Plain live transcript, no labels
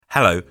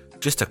Hello,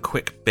 just a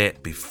quick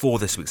bit before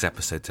this week's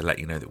episode to let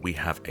you know that we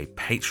have a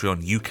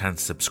Patreon you can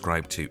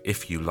subscribe to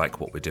if you like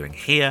what we're doing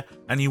here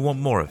and you want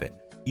more of it.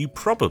 You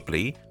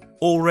probably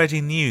already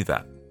knew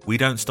that. We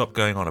don't stop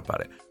going on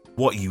about it.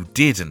 What you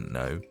didn't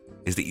know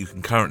is that you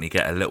can currently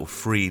get a little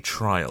free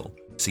trial,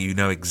 so you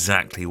know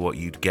exactly what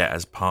you'd get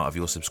as part of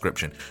your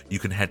subscription. You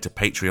can head to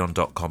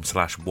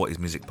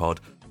patreon.com/whatismusicpod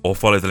or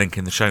follow the link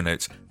in the show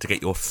notes to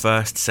get your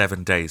first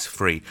 7 days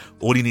free.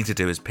 All you need to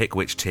do is pick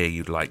which tier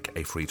you'd like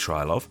a free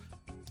trial of.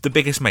 The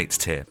Biggest Mates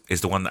tier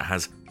is the one that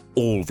has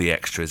all the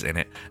extras in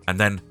it, and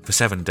then for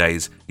 7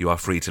 days you are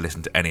free to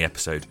listen to any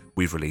episode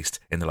we've released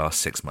in the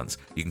last 6 months.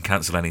 You can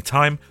cancel any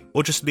time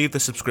or just leave the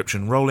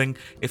subscription rolling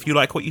if you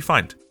like what you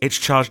find. It's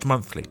charged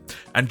monthly,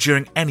 and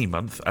during any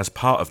month, as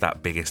part of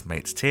that Biggest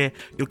Mates tier,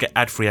 you'll get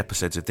ad-free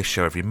episodes of this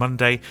show every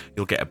Monday,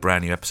 you'll get a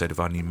brand new episode of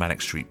our new Manic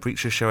Street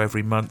Preachers show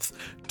every month,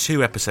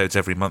 2 episodes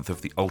every month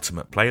of the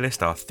Ultimate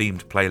Playlist, our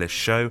themed playlist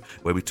show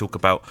where we talk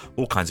about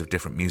all kinds of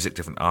different music,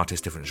 different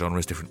artists, different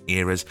genres, different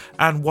eras,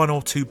 and 1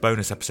 or 2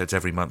 bonus episodes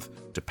every month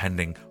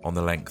depending on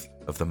the length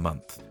of the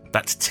month.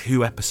 That's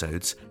 2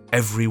 episodes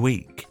every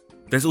week.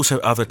 There's also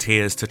other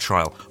tiers to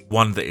trial.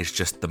 One that is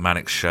just the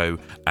Manic Show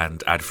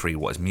and ad-free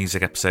What Is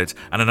Music episodes,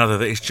 and another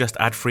that is just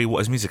ad-free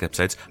What Is Music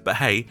episodes. But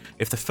hey,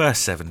 if the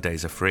first 7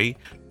 days are free,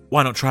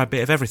 why not try a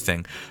bit of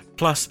everything?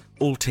 Plus,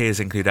 all tiers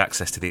include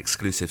access to the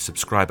exclusive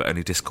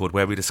subscriber-only Discord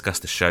where we discuss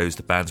the shows,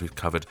 the bands we've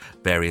covered,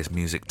 various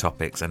music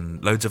topics,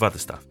 and loads of other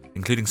stuff,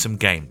 including some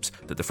games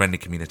that the friendly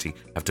community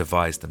have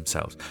devised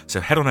themselves.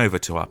 So head on over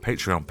to our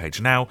Patreon page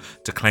now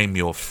to claim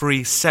your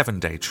free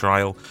 7-day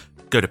trial.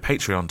 Go to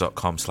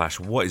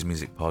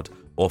patreon.com/whatismusicpod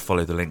or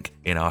follow the link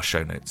in our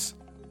show notes.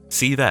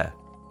 See you there.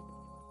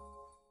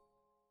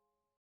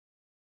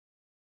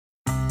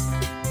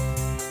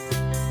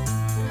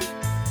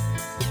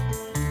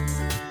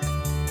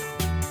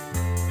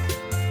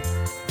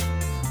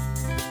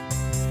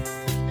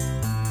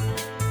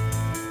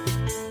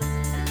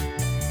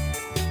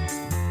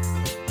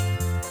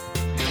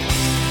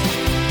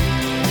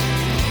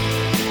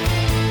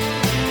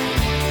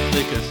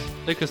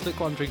 Lucas, look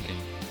what I'm drinking.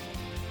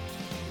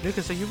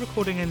 Lucas, are you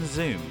recording in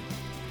Zoom?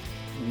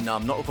 No,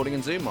 I'm not recording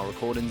in Zoom. I'll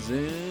record in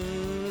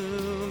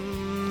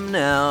Zoom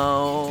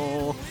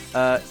now.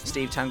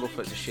 Steve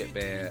Tanglefoot's a shit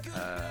beer.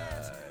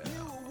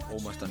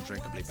 Almost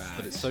undrinkably bad.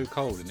 But it's so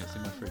cold and it's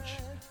in my fridge.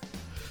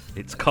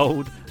 It's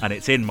cold and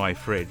it's in my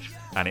fridge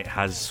and it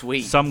has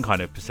Sweet. some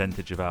kind of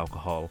percentage of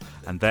alcohol,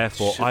 and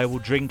therefore I will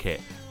drink it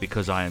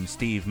because I am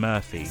Steve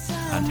Murphy.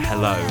 And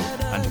hello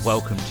and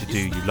welcome to Do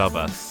You Love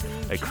Us,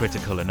 a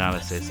critical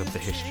analysis of the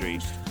history,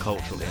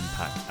 cultural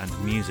impact and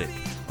music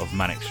of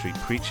Manic Street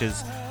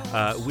Preachers.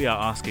 We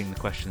are asking the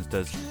questions: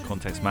 does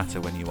context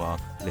matter when you are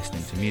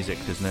listening to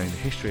music? Does knowing the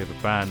history of a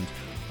band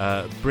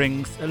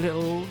brings a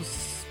little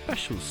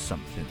special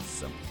something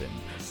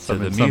to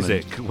the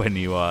music when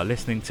you are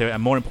listening to it?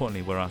 And more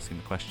importantly, we're asking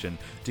the question: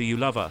 do you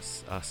love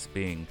us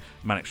being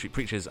Manic Street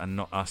Preachers and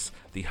not us,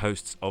 the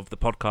hosts of the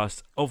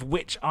podcast, of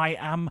which I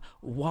am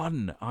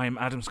one? I am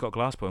Adam Scott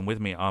Glasspool, and with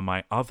me are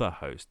my other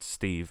hosts,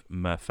 Steve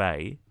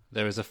Murphy.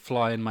 There is a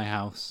fly in my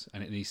house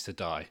and it needs to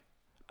die.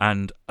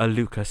 And a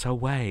Lucas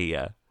Away.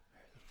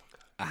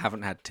 I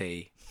haven't had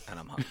tea and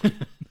I'm hungry.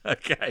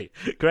 Okay,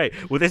 great.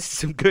 Well, this is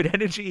some good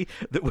energy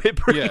that we're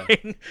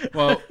bringing. Yeah.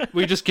 Well,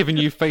 we're just giving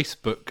you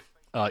Facebook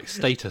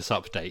status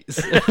updates.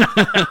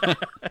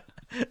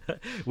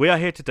 We are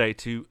here today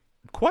to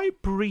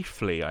quite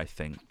briefly, I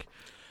think,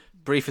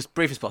 brief as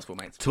possible,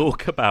 mate.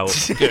 talk about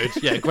Good.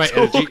 Yeah, great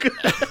energy.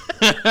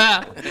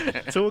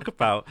 talk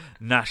about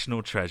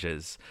National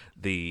Treasures,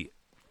 the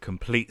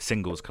complete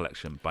singles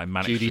collection by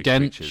Manic Judi Street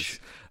Dench.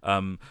 Preachers.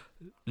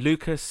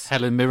 Lucas,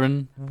 Helen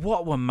Mirren.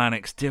 what were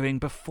Manics doing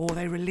before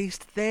they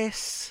released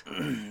this?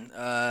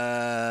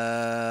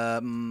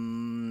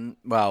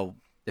 Well,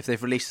 if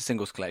they've released a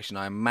singles collection,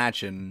 I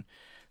imagine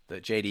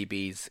that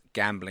JDB's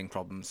gambling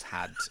problems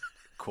had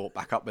caught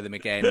back up with him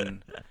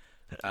again.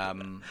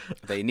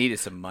 They needed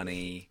some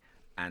money,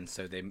 and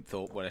so they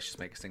thought, well, let's just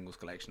make a singles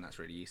collection. That's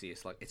really easy.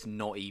 It's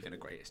not even a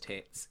greatest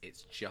hits.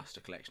 It's just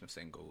a collection of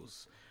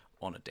singles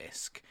on a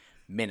disc.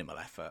 Minimal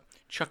effort.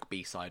 Chuck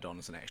B-side on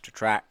as an extra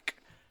track.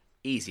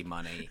 Easy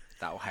money.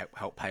 That will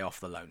help pay off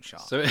the loan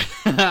shark.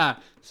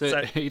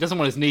 So he doesn't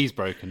want his knees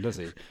broken, does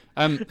he?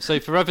 So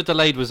Forever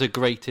Delayed was a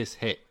greatest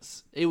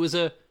hits. It was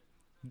a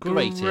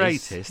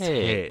greatest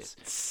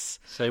hits.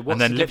 And So what's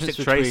then the difference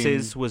Lipstick between...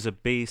 Traces was a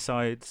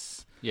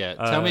B-sides. Yeah,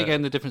 tell me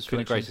again the difference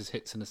between a collection. greatest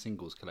hits and a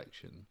singles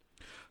collection.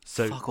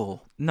 So Fuck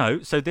all.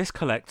 no, so this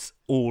collects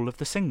all of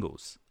the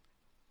singles.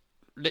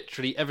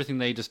 Literally everything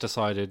they just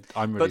decided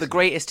I'm releasing. But the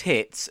greatest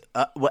hits,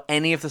 were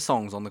any of the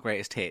songs on the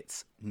greatest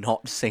hits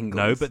not singles?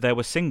 No, but there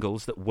were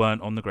singles that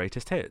weren't on the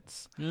greatest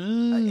hits. So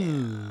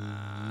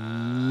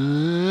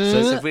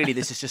really,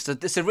 this is just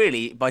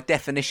really, by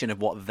definition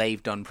of what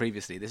they've done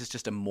previously, this is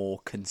just a more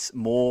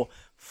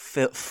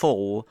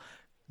full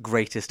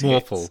greatest More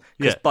hits. full.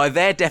 Because Yeah. by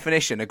their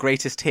definition, a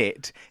greatest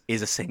hit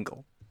is a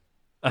single.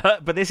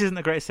 But this isn't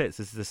the greatest hits.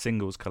 This is a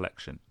singles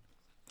collection.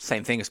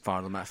 Same thing as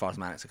far as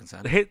Manics are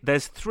concerned.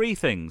 There's three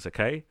things,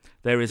 okay?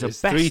 There's a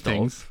best three of.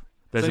 things.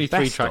 There's only a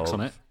best 3 tracks of,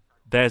 on it.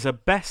 There's a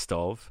best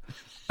of,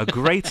 a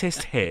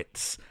greatest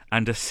hits,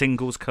 and a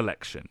singles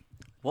collection.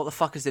 What the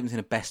fuck is the difference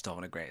between a best of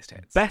and a greatest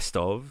hits? Best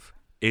of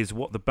is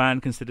what the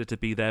band consider to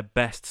be their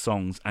best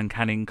songs and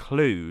can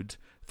include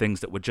things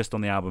that were just on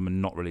the album and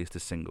not released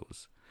as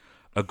singles.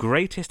 A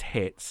greatest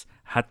hits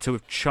had to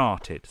have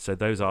charted, so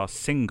those are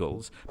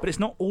singles, but it's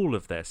not all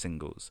of their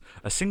singles.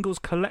 A singles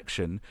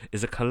collection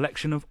is a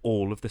collection of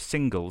all of the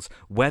singles,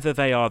 whether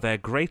they are their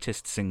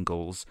greatest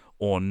singles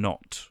or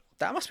not.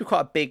 That must be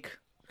quite a big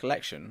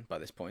collection by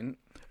this point.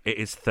 It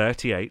is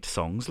 38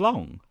 songs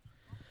long.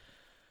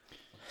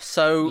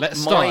 So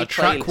let's start at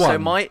track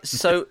 1.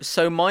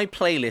 So my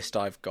playlist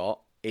I've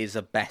got is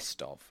a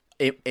best of.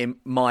 In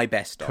my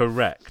best of.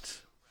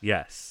 Correct.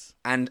 Yes.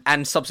 And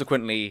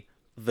subsequently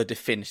the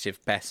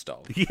definitive best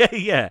of.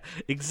 Yeah,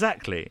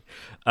 exactly.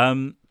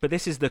 But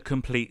this is the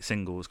complete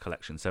singles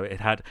collection. So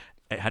it had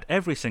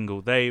every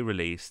single they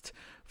released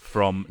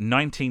from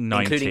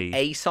 1990, including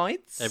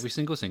A-sides. Every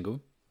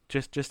single.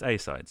 Just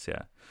A-sides,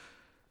 yeah.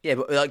 Yeah,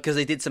 but because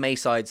they did some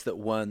A-sides that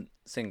weren't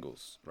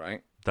singles,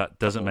 right? That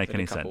doesn't make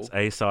any sense.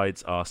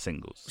 A-sides are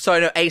singles. So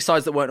no,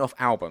 A-sides that weren't off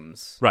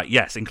albums. Right,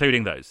 yes,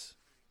 including those.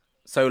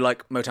 So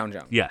like Motown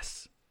Junk.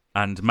 Yes.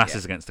 And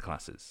Masses Against the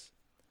Classes.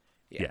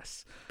 Yeah.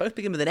 Yes. Both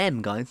begin with an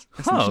M, guys.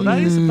 That's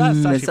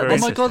actually very Oh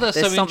my god, that's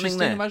There's so something interesting.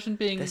 there. Imagine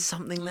being... There's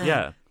something there.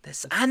 Yeah.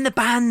 And the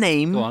band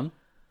name. Go on.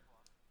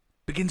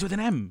 Begins with an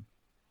M.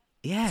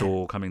 Yeah. It's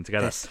all coming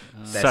together.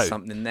 There's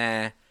something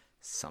there.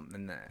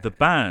 Something there. The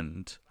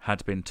band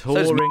had been So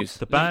does touring. Muse.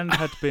 The band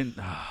had been.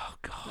 Oh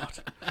God.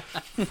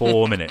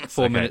 4 minutes.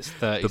 4 okay. minutes,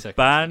 30 The seconds.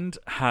 band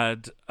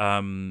had.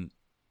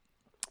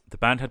 The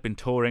band had been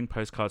touring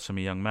Postcards from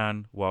a Young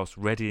Man whilst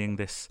readying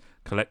this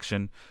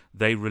collection.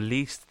 They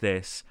released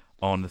this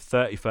on the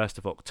 31st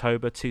of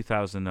October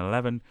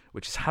 2011,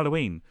 which is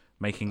Halloween,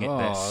 making it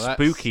their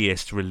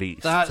spookiest release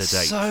to date.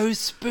 That's so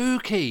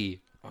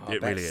spooky. I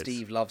It bet really is.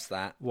 Steve loves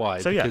that. Why?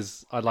 So, yeah.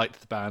 Because I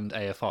liked the band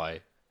AFI.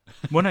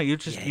 Well, no, you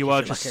Yeah, are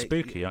you're just like a-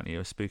 spooky, aren't you?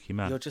 A spooky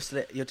man. You're just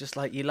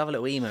like you love a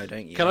little emo,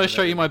 don't you? Can I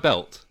show you my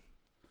belt?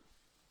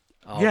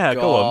 Oh, Yeah,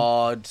 God. go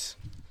on.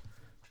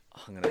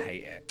 Oh, I'm gonna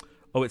hate it.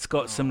 Oh, it's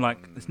got some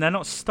they're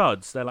not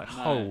studs, they're like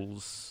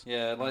holes.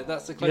 Yeah, like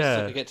that's the closest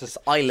Yeah. I could get to It's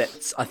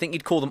eyelets. I think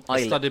you'd call them a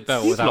eyelets. studded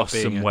belt You've without lost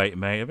being some weight,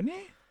 mate, haven't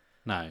you?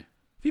 No. Have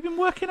you been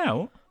working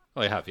out?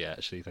 Oh, I have, yeah,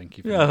 actually. Thank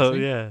you. For Oh,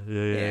 noticing.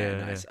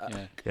 Yeah, nice.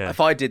 Yeah. Yeah.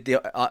 If I did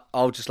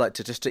I'll just like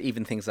to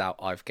even things out.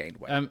 I've gained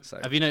weight. So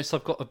Have you noticed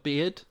I've got a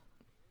beard?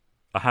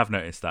 I have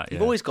noticed that, yeah.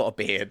 you've always got a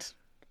beard.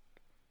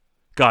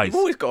 Guys, You've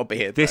always got a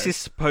beard. this though. is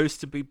supposed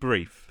to be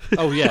brief.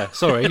 Oh, yeah,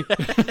 sorry.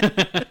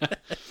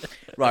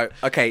 Right,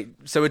 okay,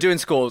 so we're doing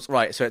scores.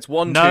 Right, so it's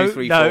 1, No, 2,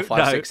 3, no, 4,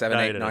 5, no, 6, 7,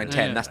 no, 8, no, 9, no.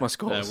 10. Yeah. That's my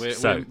scores. No,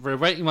 So- we're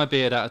rating my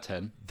beard out of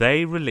 10.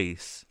 They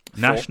release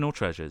National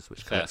Treasures,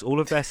 which collects all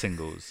of their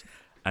singles,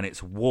 and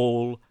it's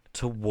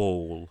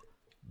wall-to-wall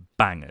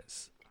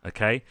bangers,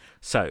 okay?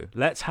 So,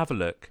 let's have a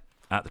look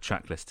at the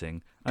track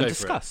listing and Go for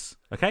discuss,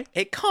 okay?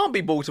 It can't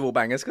be multiple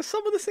bangers because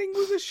some of the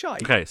singles are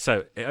shite. Okay,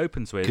 so it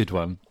opens with Good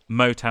one.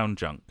 Motown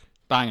Junk.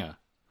 Banger.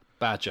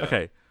 Badger.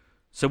 Okay,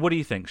 so what do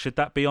you think? Should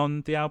that be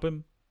on the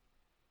album?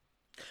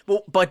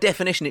 Well, by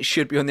definition, it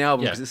should be on the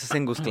album Yeah. because it's a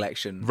singles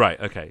collection. Right,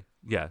 okay.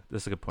 Yeah,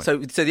 that's a good point. So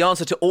the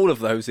answer to all of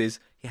those is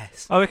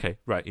yes. Oh, okay,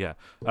 right, yeah.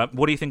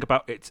 What do you think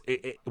about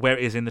where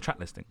it is in the track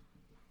listing?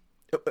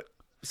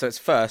 So it's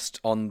first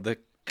on the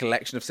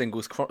collection of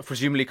singles,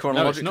 presumably No, it's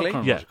chronologically. not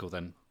chronological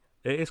then.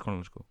 It is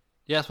chronological.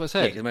 Yeah, that's what I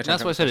said. Yeah, 'cause Motown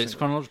that's what I said. comes It's first.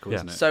 chronological, Yeah.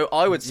 isn't it? So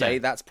I would say Yeah.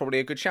 that's probably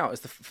a good shout.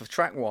 As for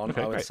track one,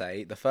 Okay, I would great.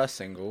 say the first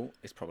single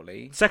is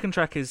probably. Second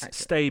track is Accurate.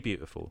 Stay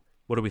Beautiful.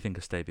 What do we think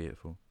of Stay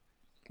Beautiful?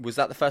 Was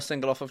that the first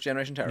single off of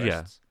Generation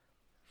Terrorists?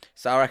 Yeah.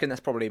 So I reckon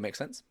that's probably makes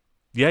sense.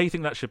 Yeah, you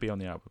think that should be on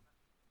the album?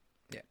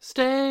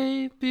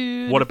 Stay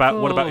beautiful. What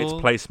about its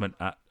placement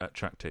at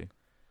track 2?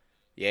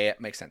 Yeah,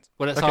 makes sense.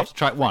 Well, it's Okay. after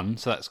track 1,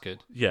 so that's good.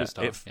 Yeah, Good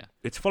start. Yeah.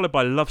 it's followed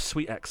by Love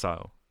Sweet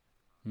Exile.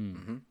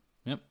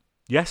 Yep.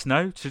 Yes,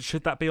 no?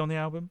 Should that be on the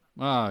album?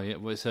 Oh, yeah.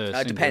 Well, it's a It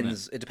single,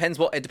 depends. It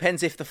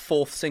depends if the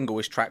fourth single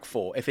is track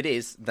 4. If it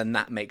is, then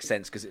that makes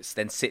sense because it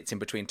then sits in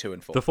between 2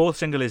 and 4. The fourth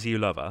single is You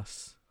Love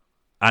Us,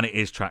 and it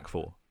is track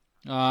 4.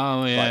 isn't it?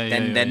 Oh, yeah.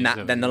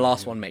 Right, then the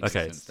last one makes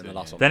Okay. sense. Then the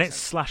last one. Then makes it's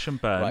sense. Slash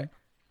and Burn. Right.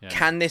 Yeah.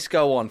 Can this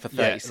go on for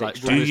 36 like,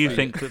 Do tracks? you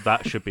think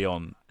that should be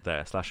on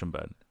there, Slash and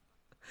Burn?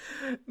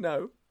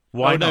 No.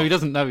 Why Oh, not? no, he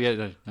doesn't know. Yeah,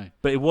 no.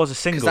 But it was a Because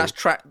single. that's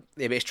track.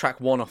 Yeah, but it's track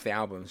 1 off the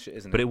album,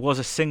 isn't it? But it was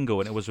a single,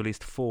 and it was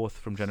released 4th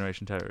from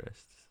Generation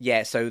Terrorists.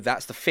 Yeah, so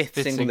that's the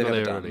fifth single they've ever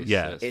they done. released,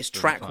 Yeah. It's been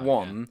track fine,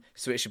 1,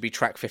 so it should be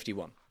track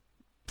 51.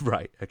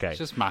 Right, okay. Yeah. It's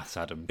just maths,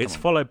 Adam. It's Come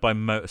on. followed by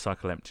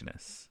Motorcycle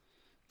Emptiness.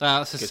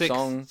 That's a Good sixth,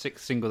 song.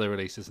 sixth single they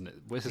released, isn't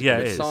it? This Yeah,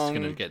 gonna, it is. It's going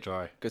to Song. get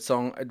dry. Good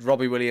song.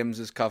 Robbie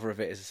Williams' cover of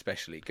it is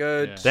especially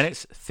good. Yeah. Then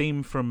it's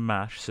Theme from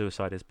MASH,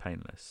 Suicide is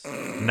Painless.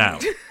 Now,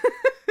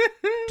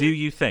 do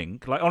you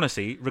think, like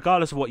honestly,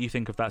 regardless of what you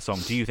think of that song,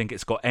 do you think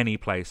it's got any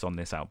place on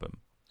this album?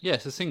 Yeah,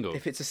 it's a single.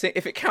 If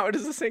it counted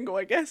as a single,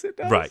 I guess it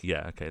does. Right,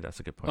 yeah, okay, that's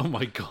a good point. Oh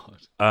my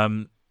god.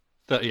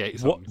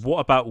 38 What songs. what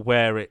about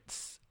where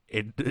it's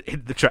in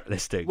the track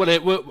listing?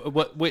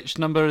 Which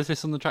number is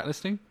this on the track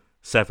listing?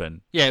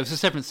 7. Yeah, it was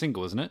the 7th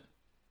single, wasn't it?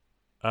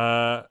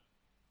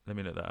 Let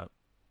me look that up.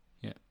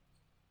 Yeah.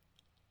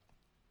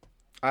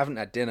 I haven't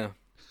had dinner.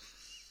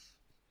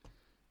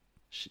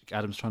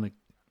 Adam's trying to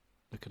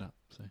look it up.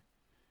 So.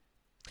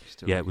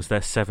 Yeah, it was their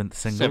 7th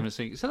single. 7th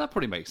single. So that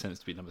probably makes sense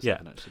to be number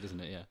 7, actually, doesn't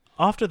it? Yeah.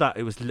 After that,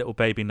 it was Little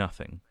Baby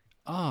Nothing.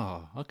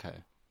 Oh, okay.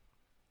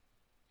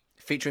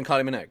 Featuring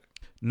Kylie Minogue.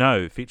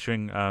 No,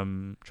 featuring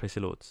Tracy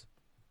Lords.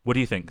 What do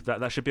you think?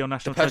 That should be on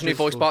National The person who Treasures,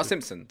 voiced or- Bart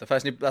Simpson.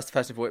 That's the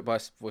person who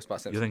voiced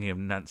Bart Simpson. You're thinking of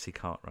Nancy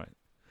Cartwright.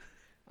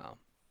 Oh.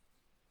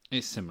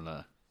 It's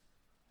similar.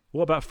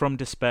 What about From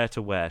Despair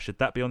to Where? Should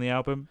that be on the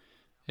album?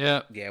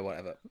 Yeah. Yeah,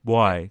 whatever.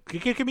 Why?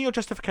 Give me your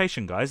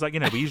justification, guys. Like,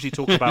 we usually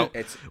talk about the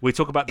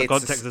it's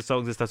context of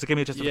songs and stuff. So give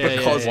me a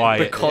justification Yeah, why.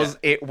 Because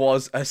it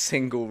was a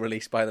single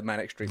released by the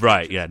Manic Street.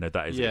 Right, Preachers. yeah, no,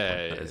 that is a good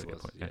point. That is a good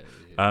point.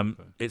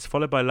 Yeah. It's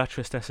followed by La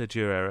Tristessa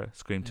Durera,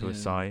 Scream to a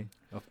Sigh.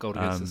 Of Gold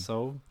Against the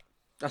Soul.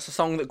 That's a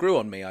song that grew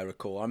on me. I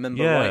recall. I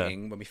remember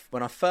writing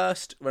when I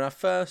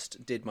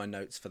first did my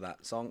notes for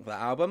that song, for that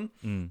album.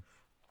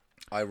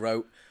 I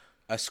wrote,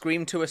 "A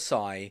Scream to a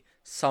Sigh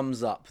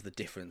sums up the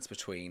difference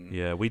between."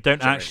 Yeah, we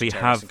don't actually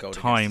have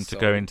time to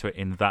go into it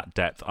in that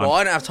depth. Well,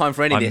 I don't have time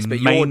for any of this,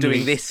 but you're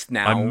doing this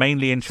now. I'm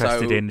mainly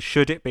interested in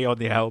should it be on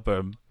the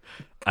album,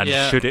 and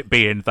should it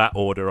be in that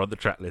order on the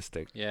track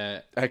listing?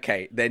 Yeah.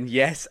 Okay, then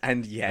yes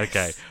and yes.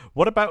 Okay.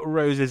 What about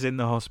Roses in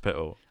the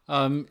Hospital?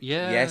 Yeah.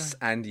 Yes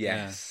and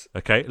yes.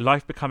 Okay.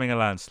 Life Becoming a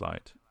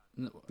Landslide.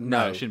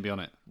 No, it shouldn't be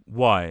on it.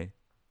 Why?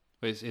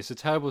 It's a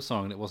terrible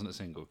song and it wasn't a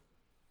single.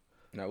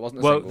 No, it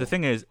wasn't a Well, single. the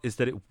thing is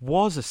that it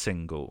was a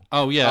single.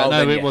 Oh, yeah. Oh, no,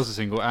 then it yes. was a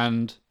single.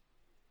 And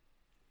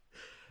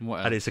what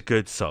else? And it's a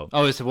good song.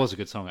 Oh, it was a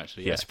good song,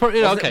 actually. Yeah. Yes.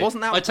 Okay.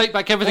 Wasn't that, I take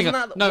back everything.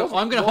 wasn't that- No, wasn't-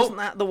 I'm going to Wasn't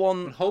that the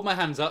one? hold my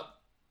hands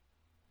up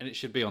and it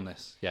should be on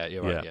this. Yeah,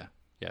 you're right. Yeah.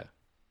 Yeah.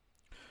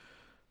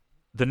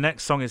 The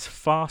next song is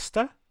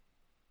Faster.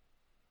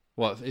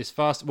 What is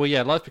fast? Well,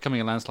 yeah, Life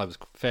Becoming a Landslide was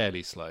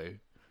fairly slow.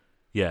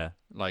 Yeah.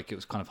 Like, it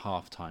was kind of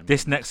half time.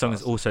 This next song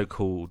is also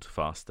called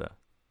Faster.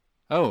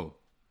 Oh.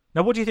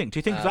 Now, what do you think? Do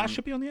you think that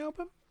should be on the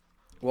album?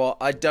 Well,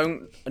 I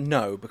don't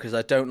know because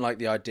I don't like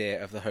the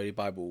idea of the Holy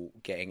Bible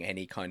getting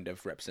any kind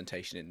of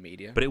representation in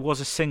media. But it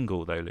was a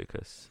single, though,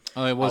 Lucas.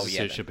 Oh, it was. Oh, So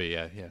yeah, it should be,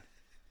 yeah.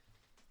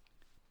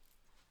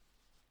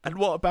 And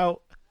what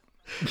about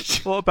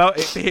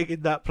it being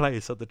in that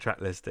place on the track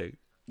listing?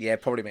 Yeah,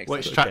 it probably makes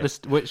Which sense. track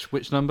list?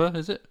 Which number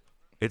is it?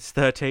 It's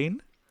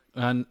 13.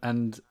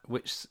 And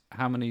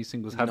how many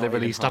singles have Not they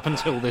even released half. up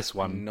until this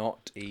one?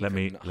 Not even Let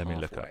me halfway.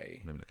 look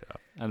it up.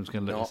 I'm just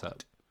going to look this Not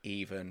up.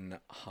 even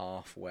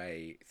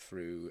halfway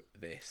through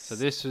this. So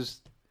this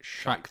was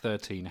track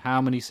 13.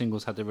 How many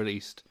singles had they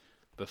released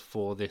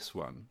before this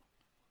one?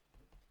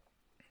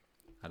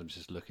 Adam's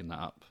just looking that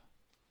up.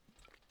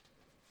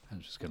 I'm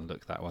just going to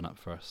look that one up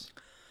for us.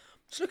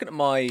 Just looking at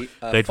my.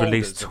 They'd folders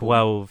released of-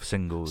 12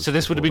 singles. So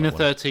this would have been before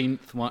the that one.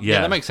 13th one. Yeah,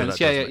 Yeah, that makes so sense.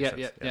 that Yeah. does make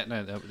sense, yeah.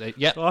 No,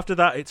 yeah. So after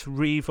that, it's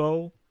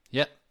Revol.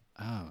 Yeah.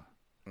 Oh.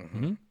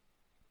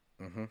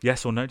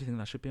 Yes or no? Do you think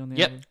that should be on the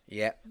Yep. album?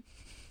 Yeah,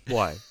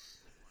 Why?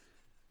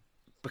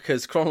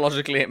 because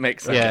chronologically it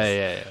makes sense.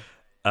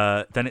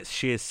 Yeah. Then it's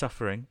She Is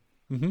Suffering.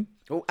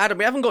 Oh, Adam,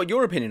 we haven't got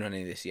your opinion on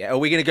any of this yet. Are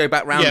we going to go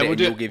back round Yeah, it we'll and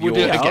do you'll it- give we'll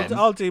your... do it Yeah, again.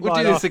 I'll do We'll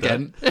mine do this after.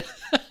 again.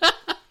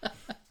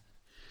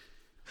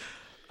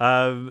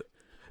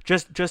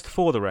 Just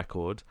for the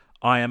record,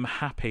 I am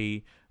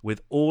happy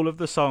with all of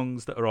the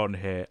songs that are on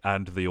here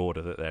and the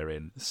order that they're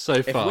in. So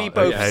If far. we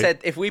both okay. said,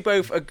 if we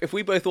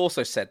both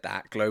also said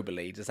that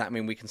globally, does that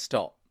mean we can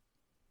stop?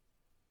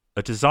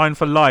 A Design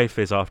for Life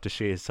is after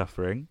She Is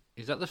Suffering.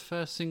 Is that the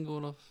first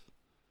single of?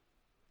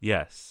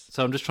 Yes.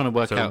 So I'm just trying to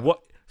work So out.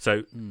 what?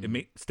 So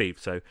Steve.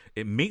 So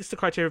it meets the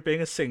criteria of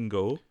being a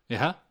single.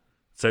 Yeah.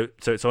 So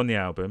it's on the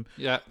album,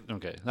 Yeah.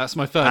 Okay. That's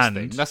my first And-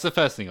 thing. That's the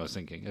first thing I was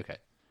thinking. Okay.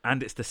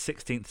 and it's the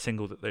 16th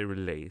single that they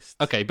released.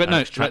 Okay, but And no,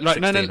 it's track right,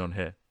 no, 16 on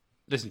here.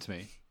 Listen to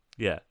me.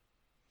 Yeah.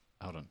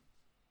 Hold on.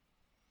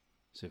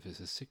 So if it's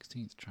a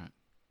 16th track,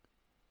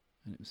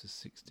 and it was a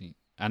 16th,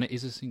 and it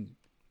is a single.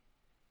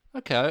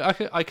 Okay,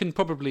 I can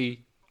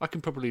probably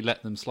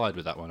let them slide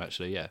with that one.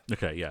 Actually, yeah.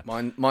 Okay. Yeah.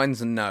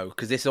 Mine's a no,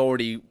 because this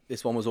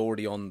one was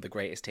already on the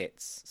greatest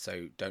hits,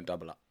 so don't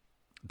double up.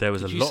 There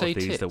was Did a you lot say of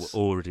these that tits? were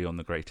already on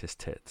the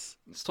greatest hits.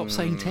 Stop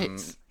saying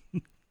tits.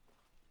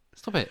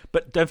 Stop it.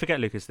 But don't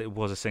forget, Lucas, that it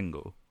was a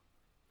single.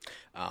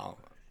 Oh,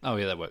 Oh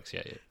yeah, that works.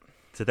 Yeah.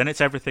 So then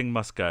it's Everything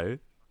Must Go.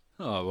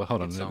 Oh well,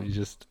 hold on. Good Let me song.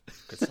 just.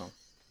 good song.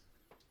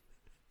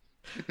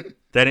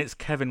 Then it's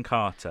Kevin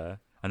Carter,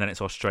 and then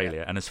it's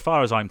Australia. And as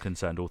far as I'm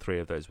concerned, all three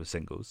of those were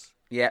singles.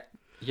 Yeah,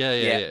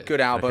 Yeah.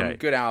 good album, Okay.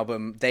 good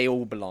album. They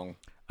all belong.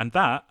 And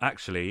that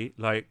actually,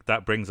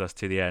 that brings us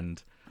to the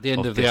end. The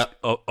end of the. disc,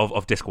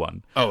 of disc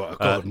one. Oh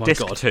God, my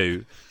disc God.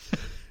 2,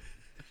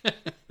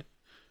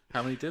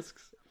 How many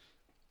discs?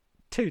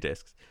 2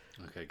 discs.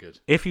 Okay, good.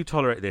 If You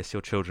Tolerate This,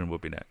 Your Children Will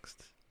Be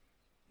Next.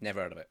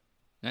 Never heard of it.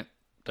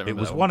 Don't It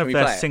remember was that one Can of we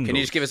their play it? singles. Can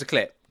you just give us a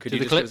clip? Could Do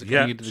you the just clip? give us a Yeah,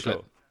 Can you do the sure.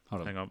 clip?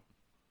 Hold on. Hang on.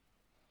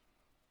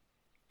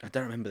 I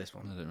don't remember this I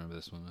one. don't remember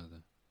this one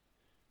either.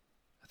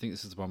 I think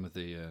this is the one with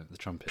the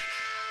trumpets.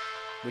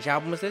 Which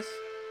album was this?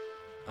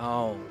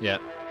 Oh, Yeah.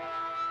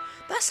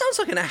 that sounds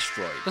like an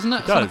asteroid. Doesn't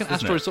that It sound does, like an doesn't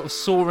asteroid it? sort of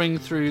soaring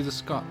through the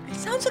sky? It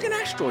sounds like an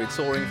asteroid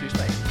soaring through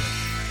space.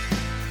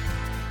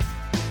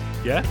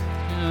 Yeah,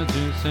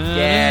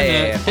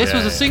 yeah. This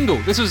was Yeah. a single.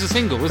 This was a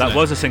single, wasn't that it?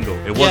 was a single.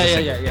 It was Yeah,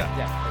 a yeah, single.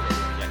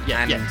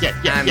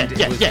 And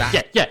it was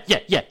that.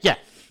 Yeah.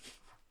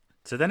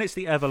 So then it's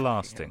the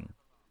Everlasting.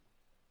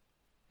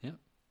 Yeah.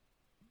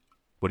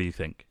 What do you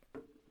think?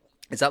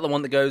 Is that the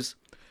one that goes?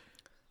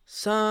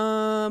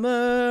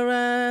 Summer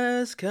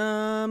has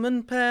come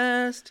and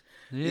passed.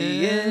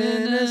 The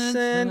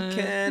innocent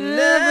can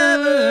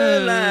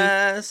never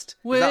last.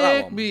 Is that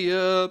Wake one? me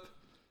up,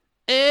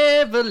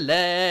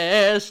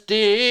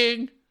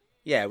 everlasting.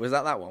 Yeah, was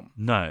that one?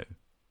 No.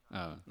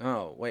 Oh,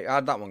 Oh, wait,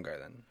 how'd that one go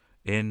then?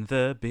 In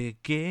the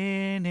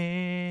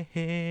beginning,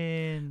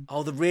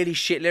 Oh, the really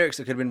shit lyrics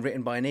that could have been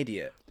written by an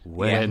idiot.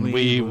 when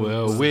we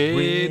were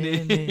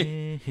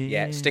winning.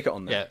 Yeah, stick it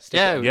on there. Yeah, Stick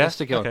it on. Yeah? let's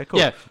stick it on. Okay, cool.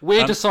 Yeah,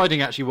 we're Um,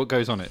 deciding actually what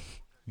goes on it.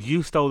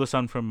 You Stole the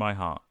Sun from My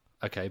Heart.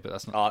 Okay, but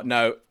that's not.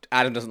 No,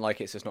 Adam doesn't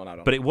like it, so it's not an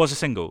add-on. But it was a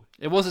single.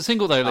 It was a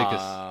single though,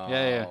 Lucas.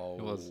 Yeah,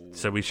 it was.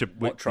 So we should.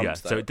 What trumps,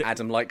 yeah, though? so it,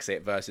 Adam likes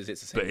it versus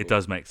it's a single. but it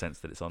does make sense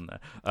that it's on there.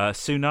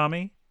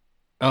 Tsunami.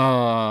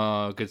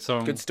 Oh, good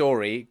song. Good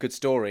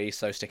story,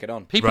 so stick it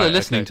on. People Right, are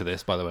listening okay. to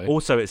this, by the way.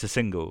 Also, it's a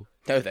single.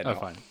 No, they're Oh,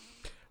 not. fine.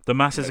 The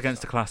Masses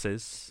Against the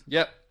Classes.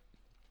 Yep.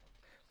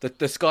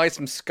 The Skies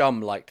from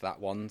Scum liked that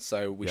one,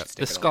 so we Yeah. should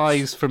stick The it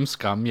Skies from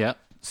Scum. Yep.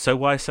 So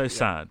Why So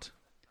Sad?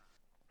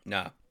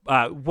 on.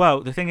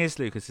 Well, the thing is,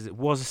 Lucas, is it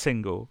was a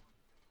single.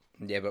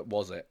 No. Yeah, but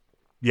was it?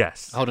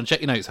 Yes. Hold on,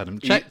 check your notes, Adam.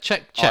 You-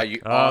 Check. Hang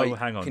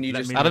on. Can you Let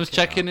just... me- Adam's look it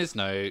checking up. his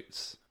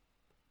notes.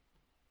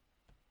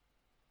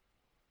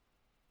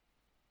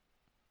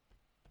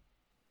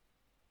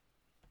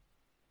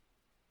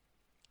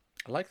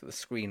 I like that the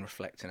screen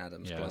reflects in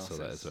Adam's Yeah, glasses. I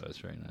saw that as well. It's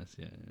very nice.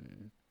 Yeah.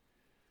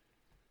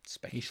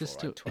 Specky He's just for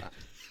still.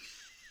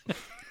 twat.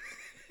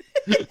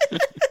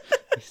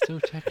 He's still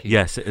checking.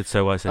 Yes, it's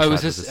So Why So Oh, Sad is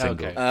was this a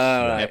single. okay?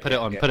 Right, Yeah, put it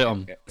on, put it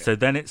on. So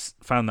then it's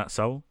Found That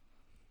Soul.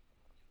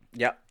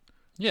 Yep.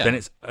 Yeah. Then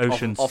it's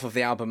Ocean. Off of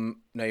the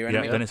album Know Your yeah.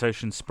 Enemy. Then it's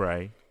Ocean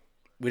Spray.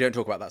 We don't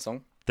talk about that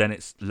song. Then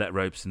it's Let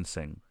Robeson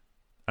Sing.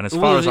 And as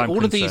all far of as the- I'm all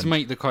concerned, of these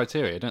make the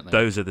criteria, don't they?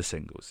 those are the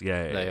singles.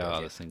 Yeah, They yeah.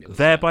 are the singles.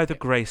 There by the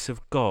grace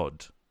of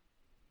God.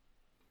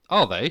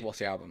 Are they? What's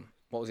the album?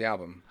 What was the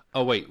album?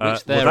 Oh wait, which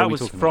Well, there are that we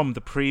was talking from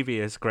the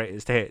previous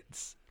greatest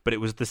hits, but it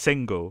was the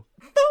single.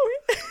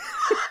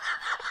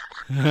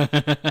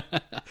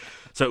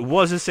 So it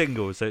was a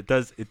single. So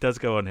it does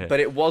go on here. But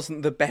it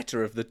wasn't the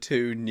better of the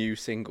two new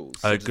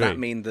singles. So I does that agree.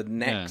 mean the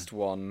next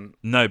one?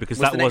 No, because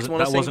Was that the next wasn't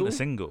one a that wasn't a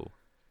single? single.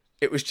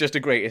 It was just a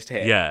greatest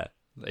hit. Yeah.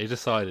 They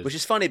decided. Which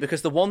is funny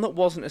because the one that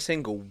wasn't a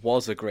single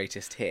was a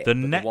greatest hit. The but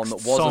next the one that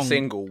was song, a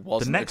single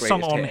wasn't the next a song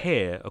greatest on hit.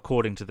 here,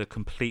 according to the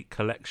complete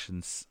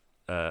collections,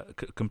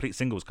 complete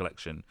singles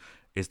collection,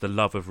 is "The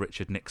Love of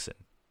Richard Nixon,"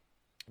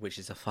 Which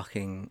is a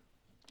fucking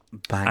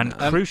banger. and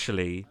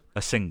crucially,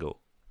 a single.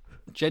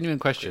 Genuine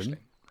question. Crucially.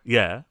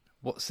 Yeah,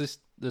 What's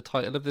the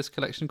title of this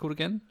collection called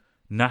again?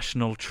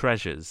 National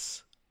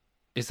Treasures.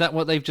 Is that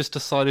what they've just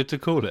decided to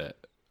call it?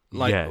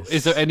 Like, Yes.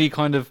 is there any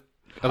kind of?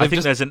 I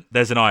think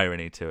there's an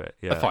irony to it.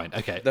 Yeah, Fine.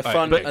 Okay. The all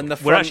front right. and the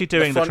we're front, actually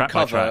doing the front track by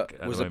cover track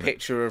at was the a moment.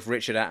 picture of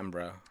Richard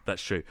Attenborough.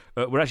 That's true.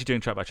 We're actually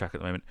doing track by track at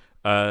the moment.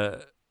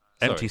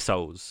 Empty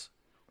Souls,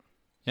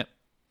 Yep.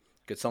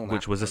 Good song. That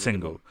which was a That a good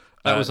single. one.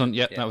 That was on.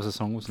 Yep. yeah. That was a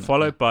song, wasn't it?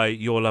 Followed by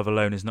Your Love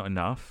Alone Is Not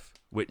Enough,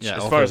 which, Yeah,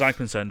 as off far as of- I'm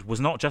concerned, was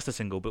not just a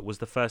single, but was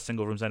the first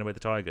single from Zen Away the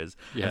Tigers.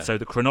 Yeah. And so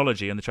the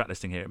chronology and the track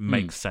listing here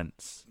makes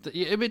sense.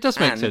 It does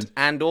make sense.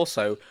 And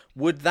also,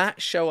 would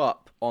that show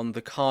up on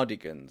the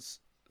Cardigans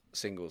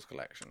singles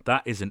collection?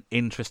 That is an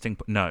interesting...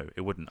 No,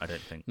 it wouldn't, I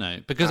don't think.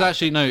 No, because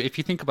actually, no. If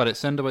you think about it,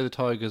 "Send Away the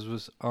Tigers"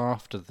 was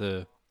after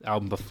the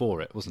album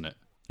before it, wasn't it?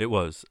 It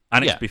was.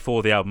 And it's Yeah.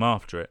 before the album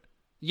after it.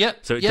 Yep.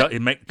 So it, yep.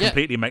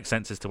 completely makes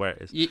sense as to where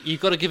it is.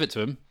 You've got to give it to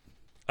him.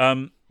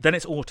 Then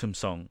it's Autumn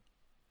Song.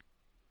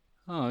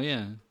 Oh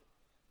yeah.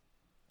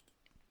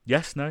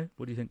 Yes, no?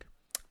 What do you think?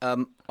 I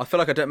feel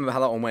like I don't remember how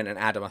that one went, and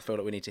Adam, I feel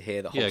like we need to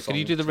hear the whole Yeah, song. can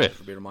you do the to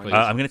riff, be reminded. please?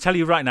 I'm going to tell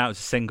you right now it's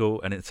a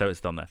single, and so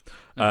it's on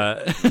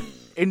there.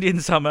 Indian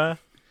Summer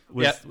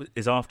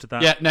is after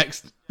that. Yeah.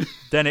 Next.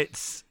 Then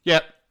it's...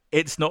 Yep.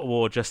 It's Not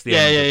War, Just the Yeah,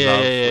 End yeah, of yeah,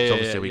 Love, yeah, which yeah,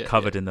 obviously yeah, we yeah,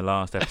 covered in the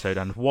last episode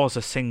and was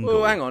a single.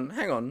 Oh, hang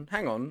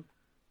on.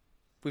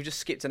 We've just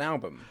skipped an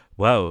album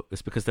Well,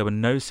 it's because there were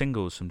no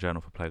singles from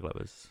Journal for Plague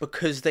Lovers.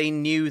 because they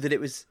knew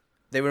that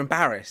they were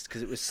embarrassed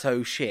because it was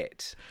so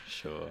shit.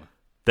 Sure.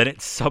 Then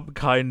it's some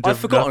kind I've of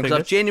forgotten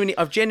because nothingness.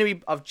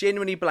 I've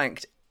genuinely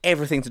blanked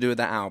everything to do with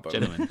that album.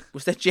 Genuine.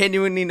 Was there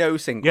genuinely no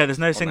singles? Yeah, there's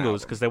no on that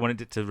singles album? because they wanted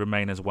it to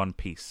remain as one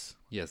piece.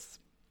 Yes.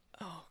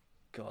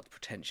 God,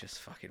 pretentious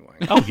fucking wank.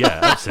 Oh yeah,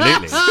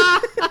 absolutely,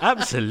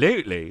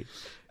 absolutely.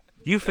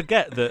 You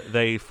forget that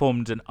they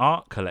formed an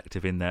art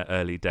collective in their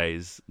early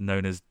days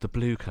known as the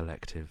Blue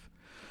Collective.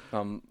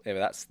 Yeah,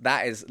 but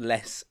that is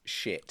less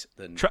shit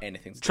than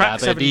anything. Track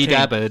 17.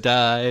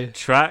 Dabba-dee-dabba-die.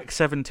 Track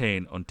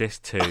 17 on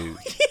disc 2.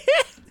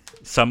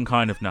 Some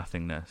Kind of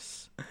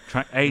Nothingness.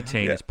 Track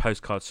 18 is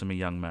Postcards from a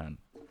Young Man.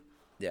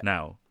 Yeah.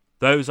 Now,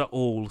 those are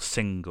all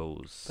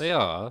singles. They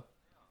are.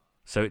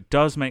 So it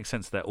does make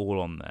sense they're all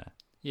on there.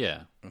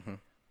 Yeah.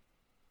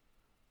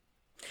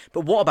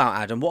 But what about,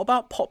 Adam? What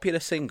about popular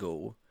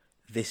single,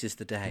 This Is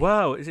the Day?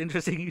 Wow, it's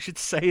interesting you should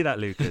say that,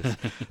 Lucas,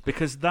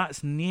 because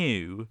that's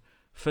new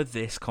for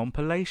this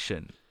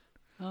compilation.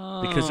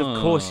 Because,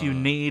 of course, you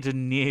need a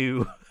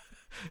new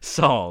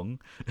song.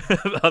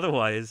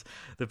 Otherwise,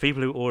 the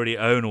people who already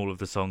own all of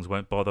the songs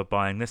won't bother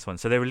buying this one.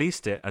 So they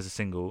released it as a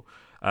single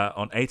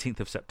on 18th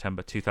of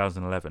September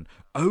 2011,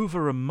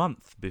 over a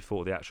month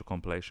before the actual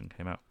compilation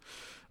came out.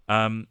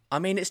 I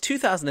mean, it's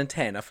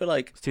 2010. I feel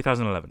like It's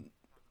 2011.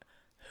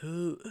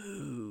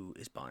 who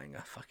is buying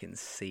a fucking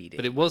CD?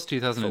 But it was for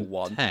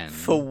 2010.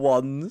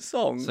 one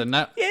song. So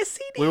now yeah,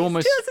 CD. we're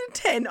almost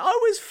 2010. I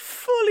was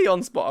fully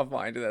on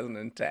Spotify in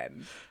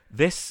 2010.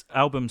 This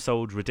album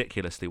sold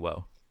ridiculously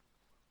well.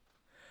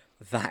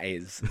 That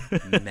is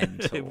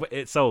mental.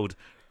 It sold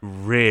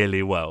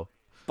really well.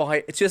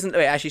 By 2000,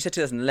 wait, actually, you said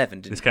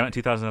 2011, didn't This you? came out in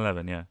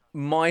 2011, yeah.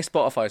 My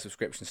Spotify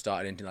subscription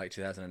started in like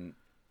 2000.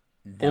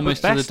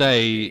 almost to the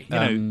day. You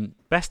know,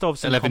 best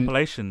ofs and 11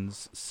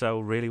 compilations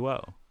sell really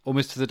well.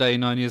 Almost to the day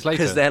 9 years later.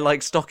 Because they're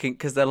like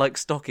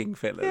stocking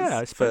fillers. Yeah,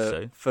 I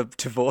suppose for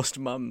divorced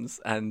mums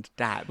and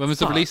dads. When was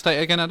the release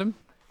date again, Adam?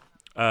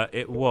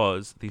 It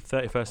was the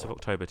 31st of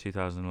October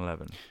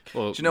 2011.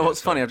 Well, Do you know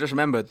what's funny? I've just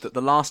remembered that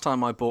the last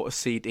time I bought a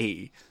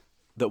CD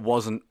that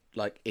wasn't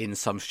like in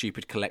some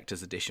stupid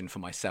collector's edition for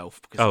myself.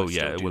 Because Oh, I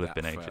still yeah, it do will have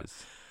that been for-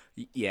 ages.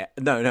 Yeah,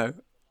 no.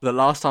 The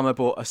last time I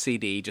bought a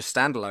CD just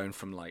standalone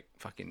from like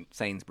fucking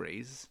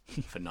Sainsbury's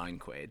for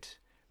 £9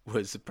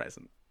 was a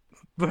present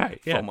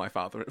Right, yeah. for my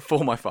father.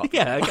 For my father.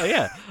 Yeah, okay,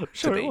 yeah.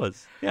 Sure be. it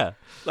was. Yeah.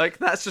 Like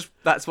that's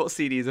what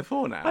CDs are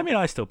for now. I mean,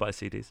 I still buy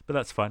CDs, but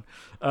that's fine.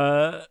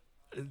 yeah,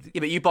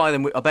 but you buy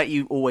them. I bet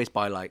you always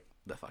buy like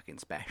the fucking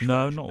special.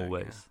 No, version, not don't you?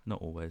 always.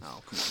 Not always.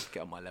 Oh, come on,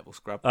 get on my level,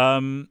 scrub.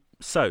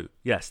 So,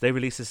 yes, they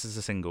released this as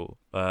a single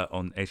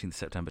on 18th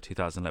September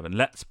 2011.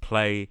 Let's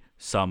play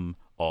some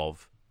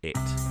of it.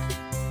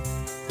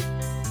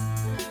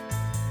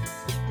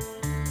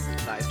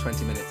 That is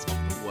 20 minutes of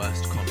the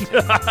worst content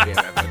we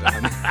have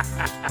ever done.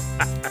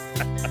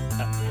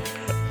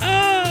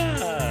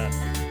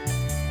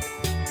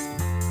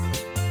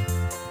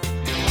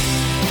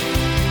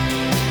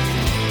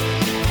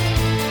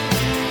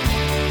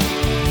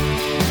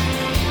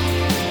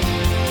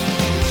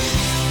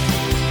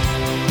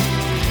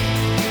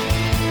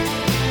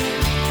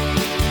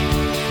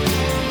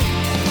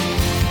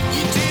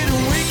 You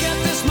didn't wake up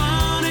this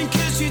morning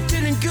 'cause you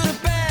didn't go to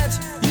bed.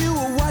 You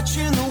were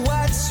watching the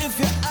whites of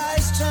your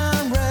eyes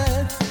turn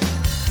red.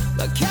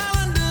 The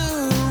calendar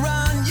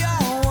on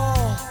your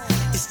wall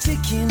is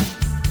ticking.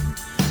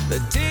 The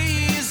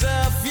days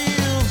of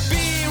you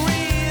being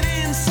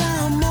reading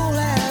some more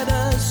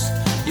letters.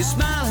 You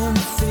smile and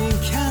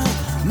think how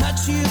much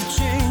you've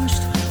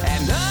changed.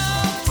 And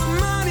all the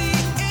money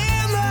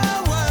in the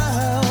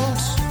world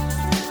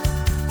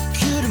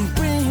couldn't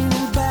bring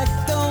back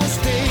those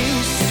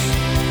days.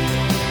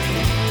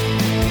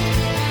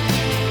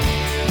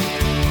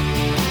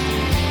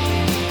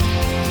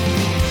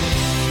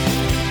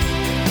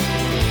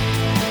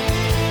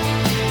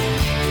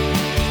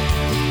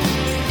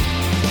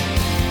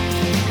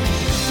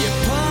 You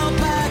pull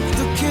back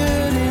the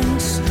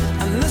curtains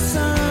and the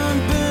sun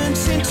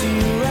burns into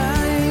your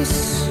eyes.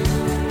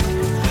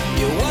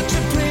 You watch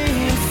a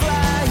plane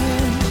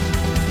flying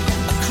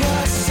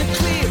across a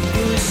clear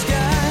blue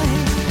sky.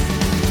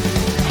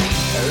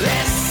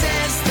 This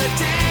is the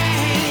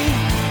day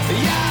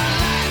your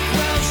life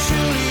will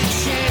surely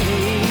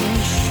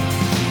change.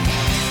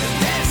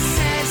 This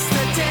is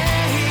the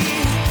day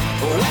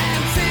when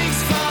things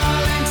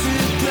fall into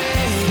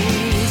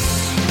place.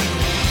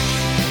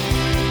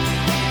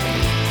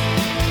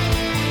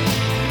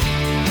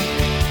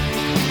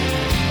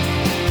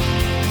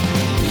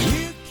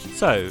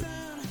 So,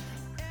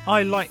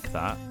 I like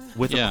that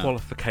with Yeah. a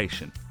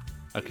qualification.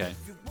 Okay.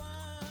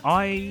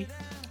 I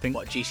think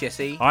What,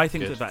 GCSE? I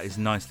think Good. that is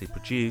nicely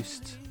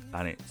produced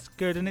and it's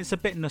good and it's a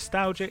bit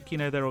nostalgic. You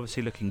know, they're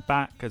obviously looking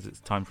back as it's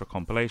time for a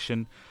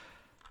compilation.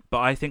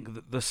 But I think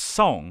that the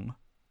song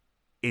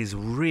is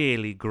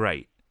really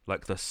great.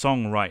 Like, the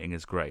songwriting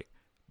is great.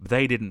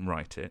 They didn't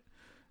write it.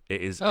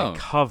 It is Oh. a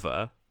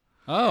cover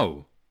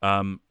Oh.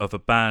 of a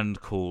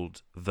band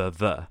called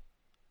The,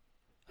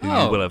 who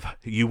Oh.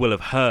 you will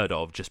have heard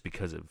of just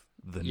because of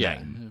the Yeah.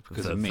 name.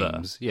 Because The. of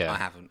memes. Yeah. I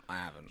haven't.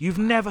 You've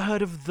never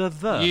heard of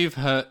The? You've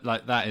heard,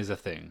 like, that is a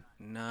thing.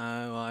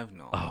 No, I've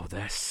not. Oh,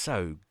 they're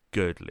so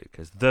good,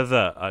 Lucas.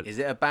 The. Is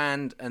it a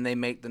band and they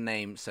make the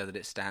name so that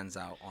it stands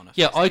out on a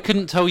Yeah, festival? I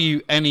couldn't tell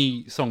you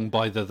any song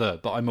by The,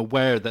 but I'm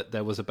aware that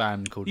there was a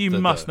band called You The.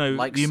 must know.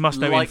 like you must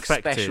know like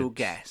Infected. special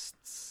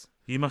guests.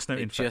 You must know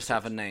They Infected. just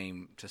have a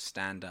name to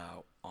stand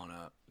out on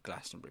a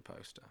Glastonbury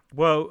poster.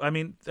 Well, I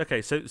mean,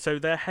 okay, so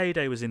their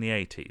heyday was in the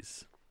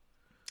 80s.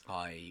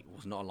 I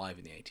was not alive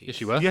in the 80s.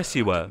 Yes, you were. Yes,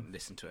 you I were. didn't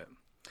listen to it.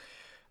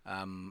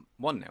 1-0.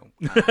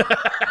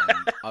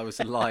 And I was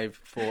alive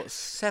for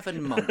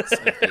 7 months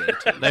of the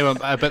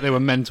 80s. I bet they were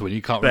mental and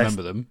you can't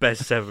remember them.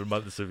 Best 7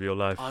 months of your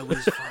life. I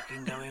was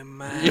fucking going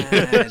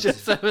mad.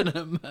 Just having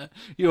a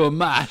you were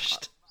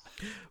mashed.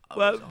 I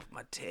Well, was off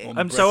my tits. On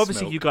so breast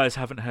obviously milk. you guys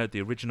haven't heard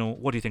the original.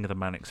 What do you think of the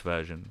Mannix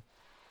version?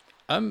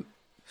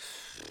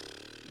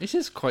 This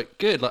is quite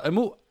good. Like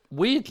I'm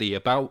weirdly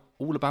all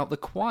about the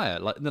choir.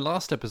 Like in the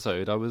last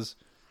episode, I was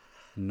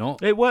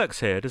not. It works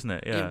here, doesn't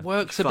it? Yeah. It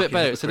works a bit Fucking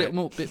better. It's a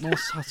hypocrite. bit more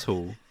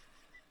subtle.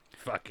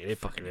 Fucking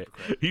hypocrite.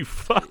 You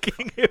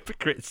fucking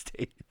hypocrite,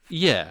 Steve.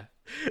 Yeah,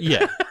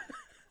 yeah,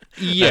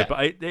 No, yeah,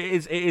 but it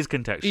is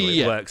contextual.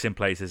 Yeah. It works in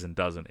places and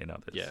doesn't in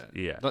others. yeah.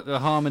 Yeah. Like the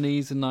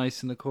harmonies are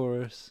nice in the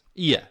chorus.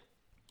 Yeah,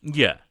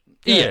 Yeah.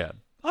 Yeah.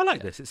 I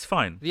like this. It's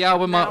fine. the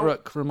album Now-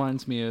 artwork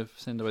reminds me of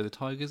Send Away the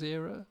Tigers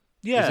era.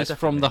 Yeah. Is this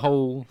from the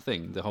whole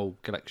thing, the whole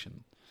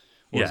collection,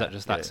 or is Yeah, that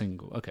just that yeah.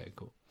 single? Okay,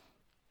 cool.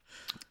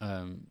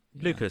 Yeah.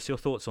 Lucas, your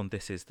thoughts on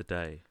This Is the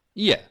Day?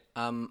 Yeah,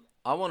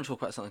 I want to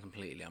talk about something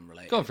completely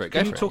unrelated. go for it.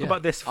 Can Go you for talk it, yeah.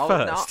 about this Oh,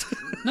 first?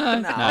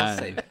 No, I'll no.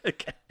 save it.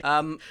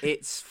 Okay.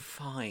 It's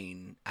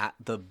fine at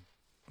the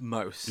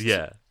most.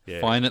 Yeah.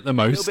 Yeah. Fine at the A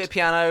little most. bit of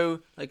piano,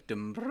 like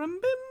dum brum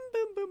bum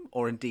bum bum,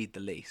 or indeed the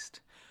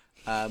least,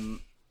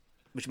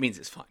 which means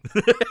it's fine.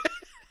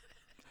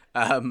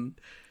 Yeah,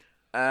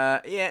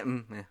 I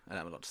don't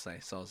have a lot to say.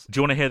 Soz. Do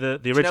you want to hear the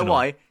Do you original? know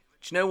why? Do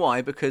you know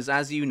why? Because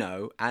as you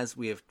know, as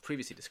we have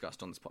previously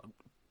discussed on this pod,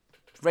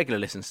 regular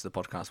listeners to the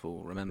podcast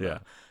will remember Yeah.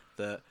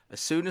 that as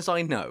soon as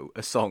I know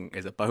a song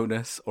is a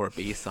bonus or a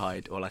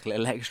B-side or like a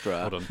little extra,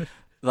 Hold on.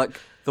 like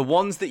the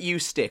ones that you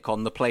stick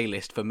on the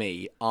playlist for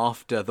me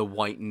after the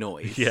white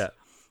noise Yeah.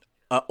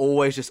 are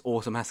always just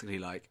automatically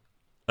like,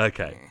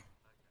 Okay.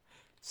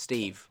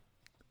 Steve,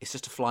 it's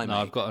just a fly, No,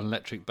 mate. I've got an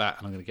electric bat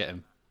and I'm going to get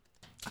him.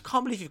 I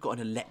can't believe you've got an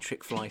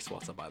electric fly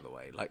swatter, by the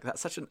way. Like,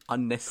 that's such an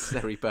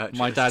unnecessary purchase.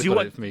 My dad Do you got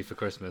want- it for me for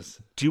Christmas.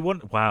 Do you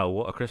want? Wow,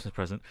 what a Christmas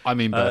present! I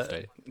mean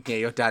birthday. Yeah,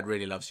 your dad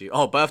really loves you.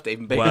 Oh, birthday,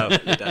 even bigger. Wow.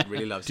 Your dad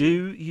really loves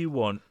you. Do you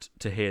want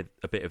to hear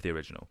a bit of the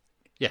original?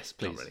 Yes,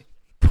 please. really.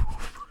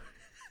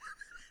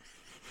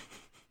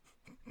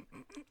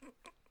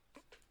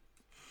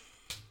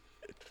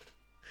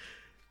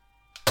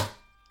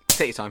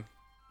 Take your time.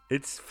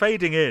 It's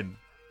fading in.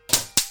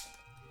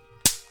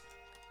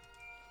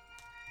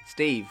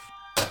 Steve,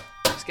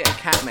 just get a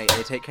cat, mate.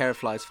 They take care of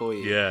flies for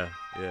you. Yeah.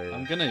 Yeah. Yeah.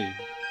 I'm going to.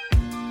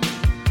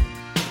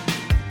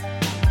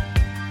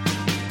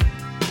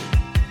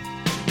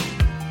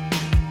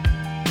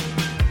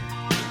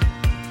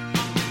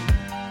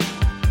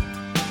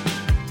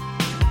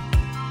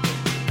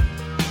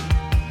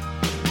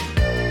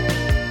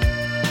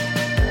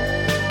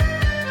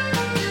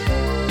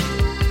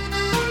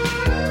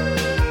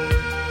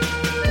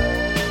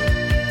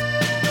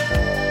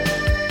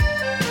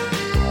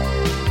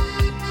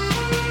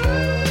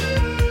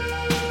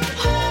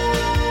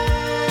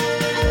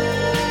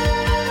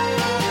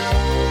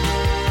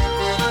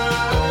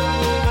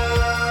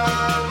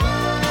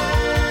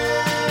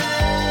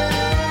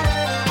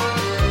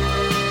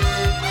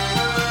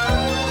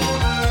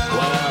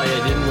 Well,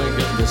 you didn't wake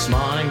up this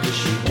morning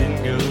 'cause you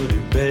didn't go to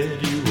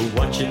bed. You were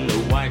watching the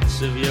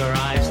whites of your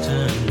eyes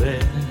turn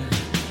red.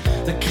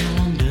 The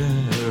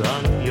calendar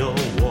on your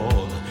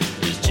wall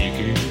is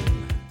ticking.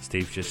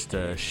 Steve's just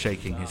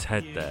shaking his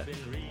head there.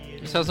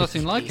 It sounds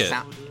nothing like it.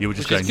 You were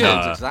just Which is going,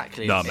 good. nah,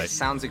 Exactly. nah, It mate.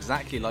 sounds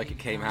exactly like it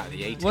came out of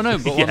the 80s. Well, no,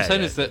 but what Yeah, I'm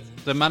saying yeah. is that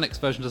the Mannix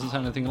version doesn't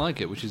sound anything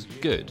like it, which is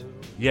good.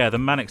 Yeah, the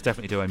Mannix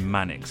definitely do a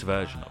Mannix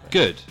version of it.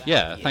 Good.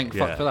 Yeah, thank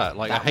Yeah. fuck for that.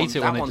 Like, That I hate one- it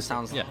that when it one just...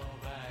 sounds Yeah.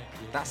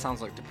 That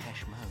sounds like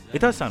Depeche Mode. It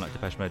does sound like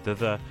Depeche Mode.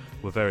 The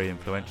were very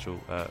influential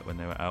when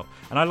they were out,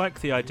 and I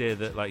like the idea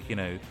that, like, you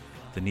know,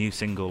 the new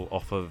single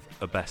off of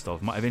a best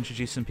of might have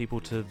introduced some people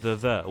to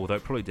the although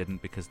it probably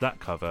didn't because that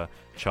cover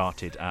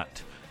charted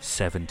at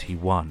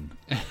 71.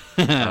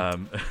 But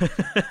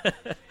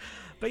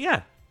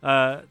yeah,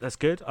 that's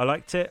good. I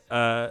liked it.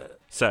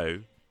 So,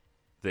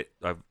 the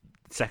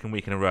second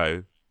week in a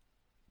row,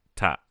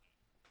 Tat.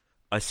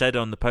 I said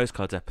on the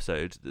postcards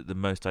episode that the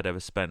most I'd ever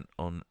spent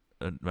on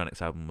a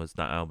Mannix album was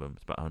that album.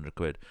 It's about 100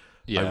 quid.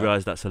 Yeah. I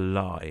realised that's a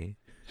lie.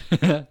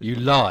 You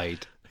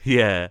lied.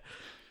 Yeah.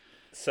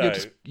 So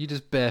You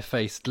just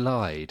barefaced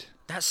lied.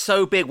 That's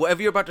so big.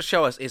 Whatever you're about to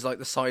show us is like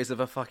the size of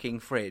a fucking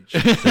fridge.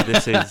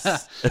 this is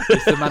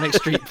It's the Manic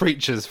Street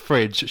Preachers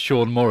fridge,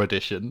 Sean Moore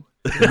edition.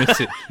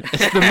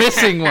 It's the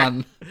missing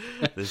one.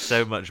 there's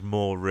so much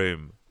more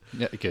room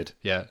Yeah, good.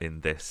 Yeah.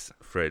 in this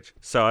fridge.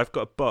 So I've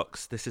got a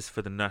box. This is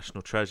for the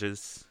National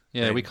Treasures.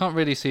 Yeah, thing. we can't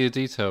really see the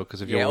detail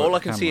because of your Yeah, all I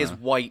can see is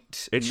camera.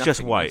 white. It's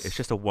just white. nothingness. It's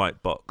just a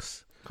white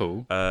box.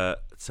 Cool.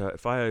 So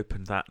if I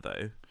open that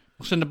though,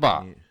 What's in the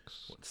box?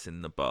 what's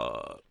in the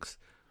box?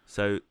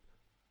 So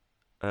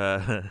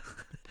a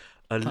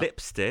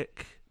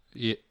lipstick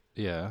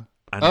Yeah.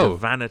 and Oh.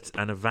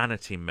 a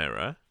vanity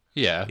mirror.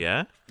 Yeah.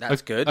 Yeah.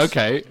 That's good.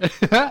 Okay.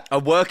 A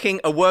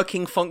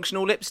working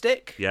functional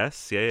lipstick.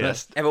 Yes. Yeah. Yeah.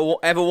 Let's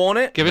Ever worn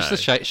it? give us the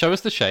shade. Show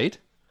us the shade.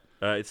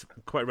 It's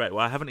quite rare.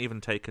 Well, I haven't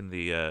even taken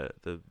the I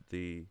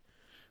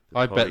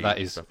bet poly that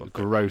is stuff off.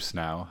 gross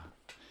now.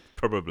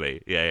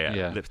 Probably. Yeah.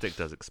 Yeah. Lipstick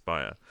does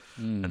expire.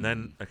 And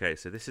then okay,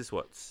 so this is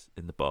what's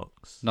in the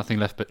box. Nothing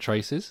left but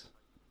traces.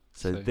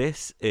 So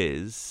this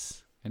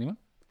is Anyone?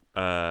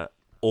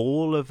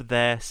 all of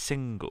their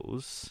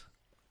singles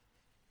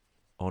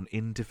on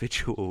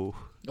individual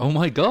Oh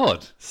my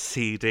god.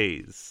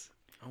 CDs.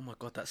 Oh my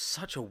god, that's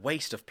such a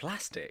waste of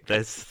plastic.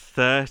 There's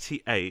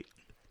 38.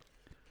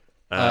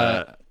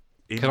 Can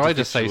I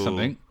just say individual-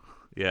 something?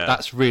 Yeah,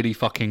 That's really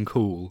fucking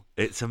cool.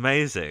 it's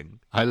amazing,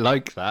 I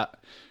like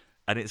that.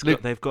 and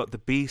Look- they've got the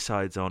B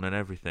sides on and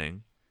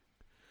everything.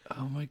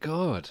 Oh my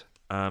god.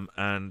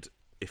 And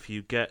if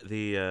you get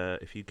the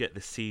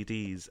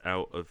CDs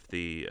out of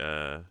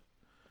the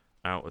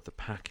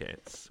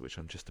packets, which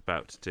I'm just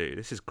about to do,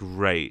 this is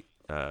great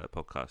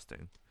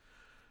podcasting.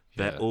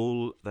 Yeah.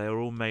 They're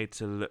all made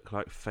to look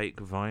like fake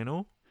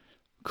vinyl.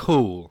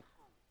 Cool.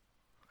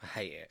 I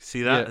hate it.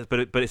 See that? Yeah.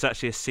 But it's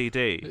actually a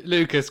CD.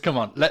 Lucas, come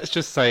on. Let's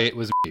just say it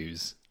was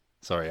Muse.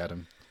 Sorry,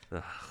 Adam.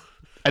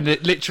 And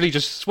it literally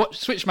just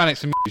switch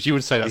Mannix and Muse. You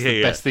would say that's the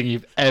Yeah. best thing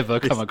you've ever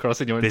come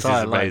across in your This is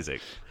entire amazing.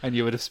 life. And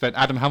you would have spent...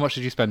 Adam, how much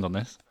did you spend on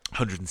this?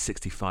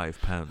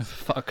 £165.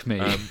 Fuck me.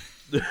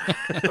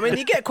 I mean,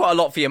 you get quite a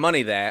lot for your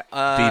money there.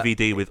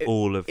 DVD with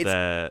all of it's-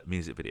 their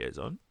music videos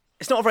on.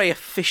 It's not a very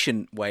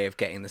efficient way of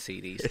getting the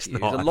CDs It's to you.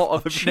 not. There's a lot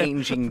of I've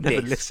changing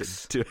never discs.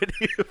 listened to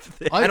any of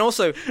this. And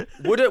also,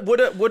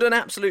 would an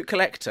absolute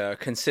collector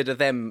consider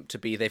them to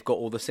be they've got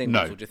all the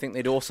singles, No. or do you think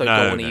they'd also No,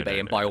 go on no, eBay no,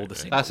 and no, buy no, all the no.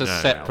 singles? That's a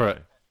No, separate...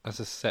 no. That's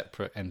a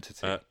separate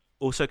entity.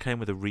 Also came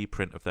with a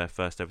reprint of their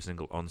first ever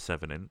single on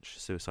 7-inch,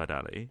 Suicide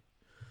Alley.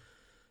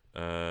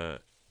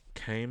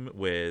 Came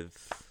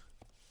with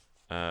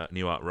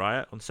New Art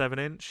Riot on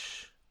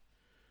 7-inch.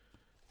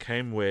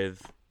 Came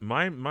with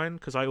mine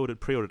because I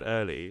pre-ordered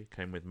early.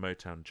 Came with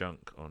Motown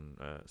Junk on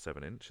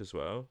 7-inch as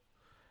well.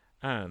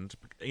 And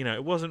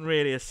it wasn't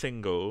really a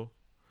single,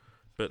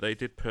 but they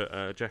did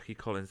put Jackie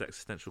Collins'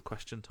 Existential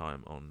Question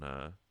Time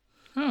on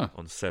Huh.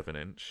 on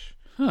 7-inch,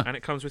 Huh. and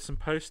it comes with some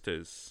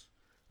posters.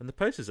 And the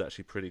poster's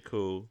actually pretty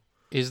cool.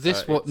 Is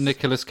this what it's-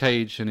 Nicolas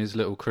Cage and his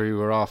little crew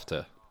were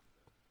after?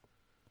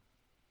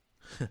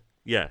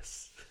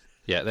 Yes.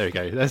 Yeah, there you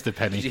go. There's the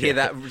penny. Did you hear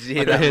that? Did you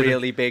hear I that hear the-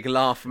 really big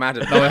laugh from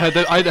Adam? No, I heard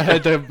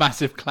the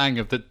massive clang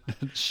of the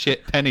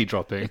shit penny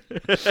dropping.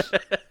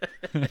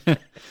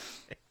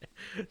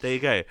 There you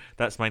go.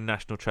 That's my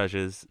National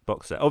Treasures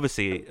box set.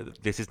 Obviously,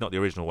 this is not the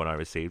original one I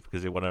received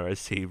because the one I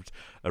received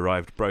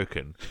arrived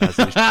broken, as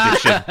is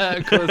tradition.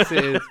 Of course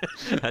it is.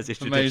 As is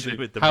tradition Amazing.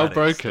 with the How Mannix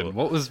broken? store.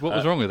 What was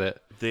wrong with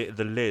it?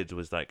 The lid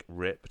was like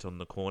ripped on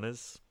the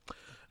corners.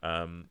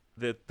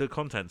 The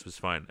contents was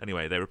fine.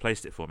 Anyway, they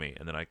replaced it for me,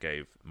 and then I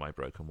gave my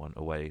broken one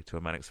away to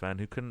a Mannix fan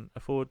who couldn't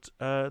afford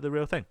the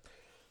real thing.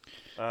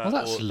 Well,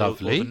 that's or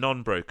lovely. the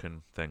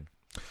non-broken thing.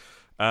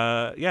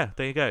 Yeah,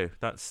 there you go.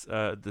 That's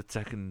the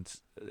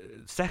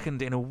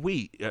second in a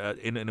week.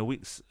 In a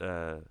week's.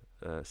 Blah,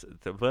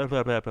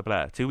 blah, blah, blah,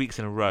 blah. 2 weeks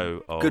in a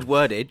row of Good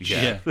wordage.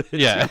 Yeah.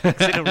 Yeah. 2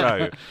 weeks in a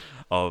row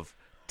of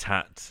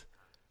Tat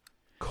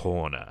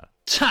Corner.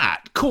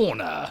 Tat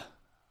Corner.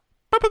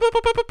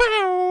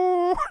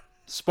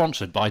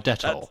 Sponsored by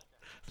Dettol.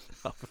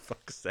 Oh, for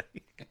fuck's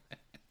sake.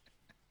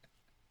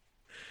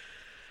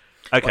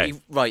 Okay.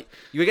 Right,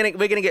 we're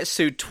gonna get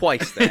sued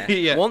twice there.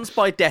 Yeah. Once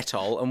by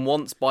Dettol and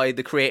once by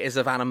the creators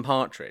of Alan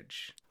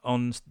Partridge.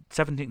 On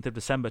 17th of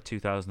December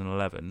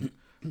 2011,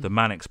 the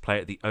Mannix play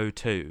at the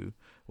O2,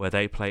 where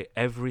they play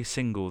every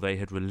single they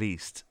had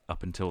released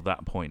up until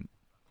that point.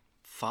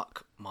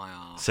 Fuck my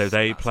ass. So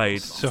they That's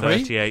played awesome. Sorry?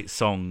 38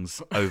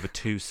 songs over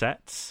 2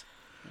 sets.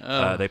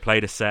 They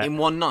played a set In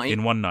one night?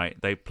 In one night,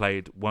 they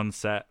played one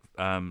set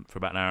for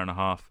about an hour and a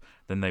half.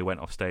 Then they went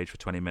off stage for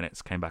 20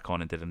 minutes, came back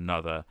on and did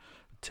another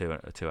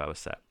 2-hour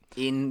set.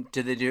 Did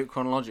they do it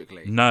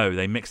chronologically? No,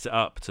 they mixed it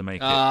up to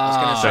make it. I was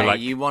gonna So, say like-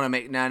 you want to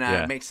make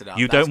Yeah. mix it up.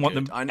 You That's don't want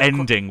good. them I know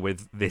ending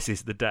with "This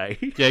is the day."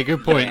 Yeah,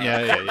 good point.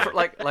 Yeah.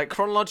 like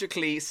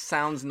chronologically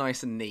sounds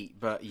nice and neat,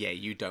 but yeah,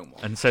 you don't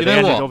want. And so You they know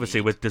ended what? obviously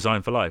with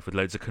Design for Life with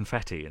loads of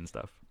confetti and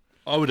stuff.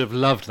 I would have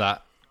loved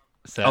that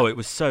set. Oh, it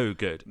was so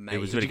good. Mate, It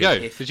was Did really you go?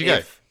 good. Did you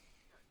go?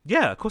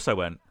 Yeah, of course I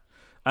went.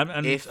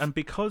 And If-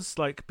 because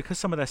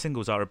some of their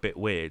singles are a bit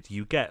weird,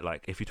 you get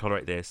like If You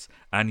Tolerate This,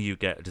 and you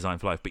get Design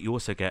for Life, but you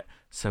also get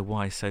So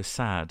Why So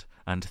Sad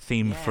and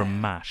Theme from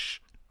MASH.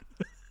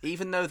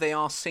 Even though they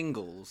are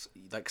singles,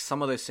 like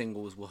some of those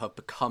singles will have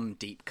become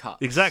deep cuts.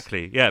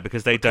 Exactly, yeah,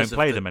 because they Because don't of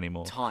play the them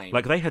anymore. time.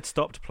 Like they had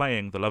stopped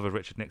playing The Love of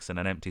Richard Nixon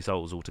and Empty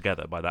Souls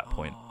altogether by that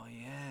point. Oh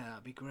yeah,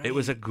 that'd be great. It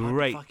was a I'd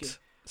great fucking-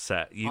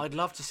 set. I'd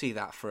love to see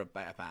that for a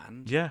better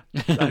band. Yeah.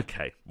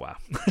 Okay. Wow.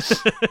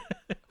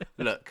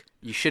 Look,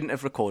 you shouldn't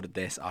have recorded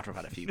this after I've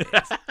had a few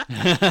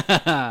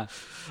beers.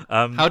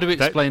 How do we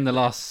explain the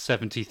last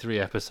 73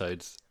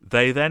 episodes?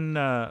 They then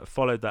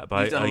followed that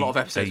by You've done a lot of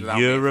episodes a without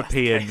me, if that's the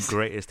European case.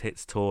 Greatest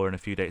Hits tour and a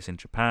few dates in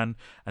Japan,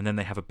 and then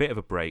they have a bit of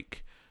a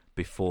break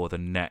before the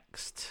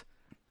next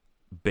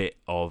bit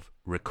of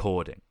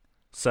recording.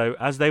 So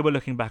as they were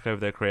looking back over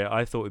their career,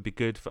 I thought it would be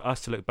good for us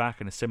to look back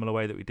in a similar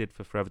way that we did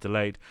for Forever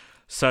Delayed.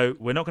 So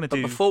we're not going to But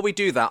do... before we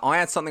do that, I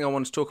had something I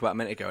wanted to talk about a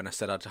minute ago, and I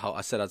said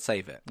I'd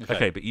save it.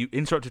 Okay, but you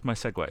interrupted my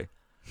segue.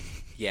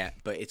 Yeah,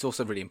 but it's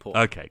also really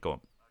important. Okay, go on.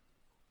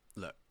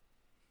 Look,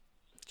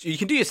 you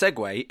can do your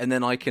segue, and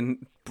then I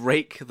can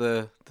break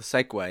the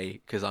segue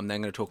because I'm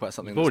then going to talk about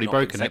something You've already that's not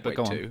broken been it, but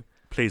go segued on. to.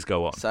 Please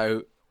go on.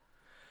 So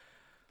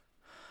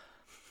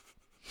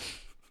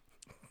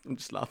I'm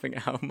just laughing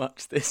at how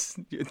much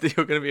you're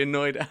going to be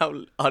annoyed at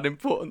how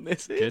unimportant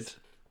this is.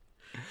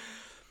 Good.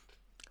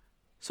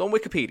 So on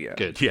Wikipedia,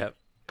 Good. Yeah.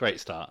 Great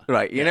start.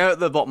 right? You know, at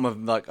the bottom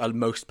of like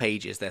most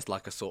pages, there's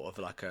like a sort of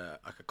like a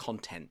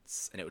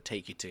contents, and it will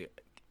take you to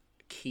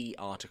key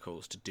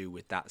articles to do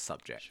with that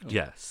subject.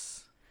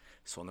 Yes.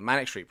 So on the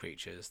Manic Street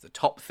Preachers, the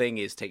top thing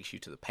takes you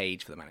to the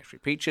page for the Manic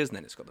Street Preachers, and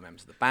then it's got the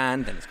members of the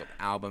band, then it's got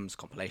the albums,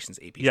 compilations,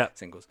 EPs, Yeah.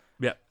 singles,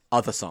 Yep.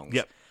 other songs.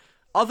 Yep.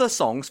 Other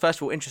songs, first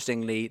of all,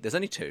 interestingly, there's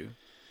only two.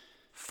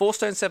 4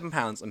 Stone 7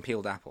 Pounds and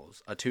Peeled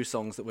Apples are two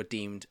songs that were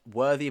deemed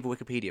worthy of a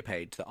Wikipedia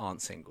page that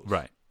aren't singles.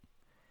 Right.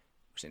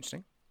 Which is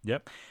interesting.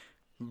 Yep.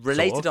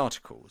 Related Sort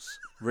articles.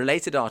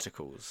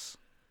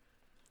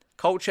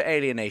 Culture,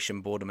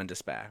 Alienation, Boredom and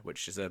Despair,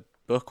 which is a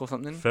book or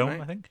something. Film,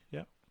 right? I think.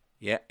 Yeah.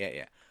 Yeah.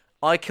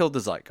 I Killed the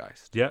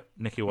Zeitgeist. Yeah.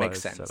 Nicky Wise.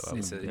 Makes sense. solo album.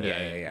 It's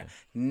yeah.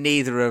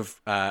 Neither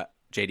of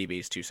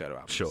JDB's two solo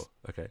albums. Sure.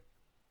 Okay.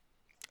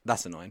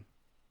 That's annoying.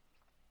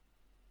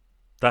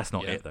 That's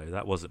not Yeah. it, though.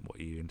 That wasn't what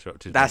you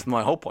interrupted. That's me.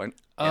 my whole point.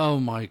 Oh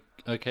my.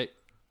 Okay.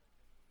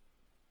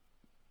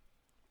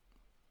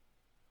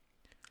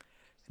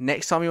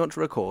 Next time you want to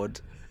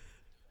record,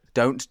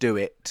 don't do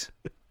it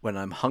when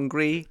I'm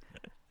hungry.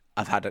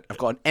 I've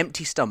got an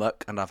empty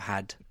stomach and I've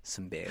had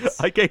some beers.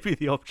 I gave you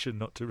the option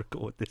not to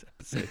record this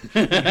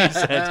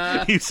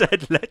episode. You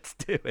said, let's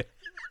do it.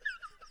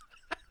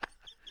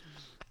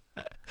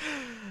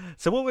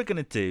 So what we're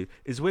going to do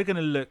is we're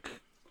going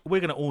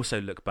to also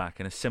look back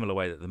in a similar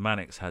way that the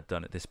Manics had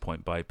done at this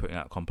point by putting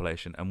out a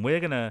compilation, and we're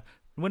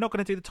not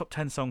going to do the top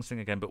 10 songs thing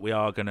again, but we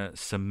are going to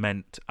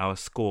cement our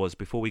scores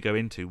before we go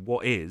into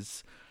what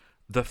is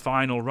the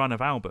final run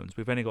of albums.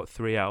 We've only got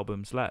 3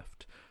 albums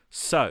left.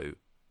 So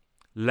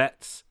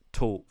let's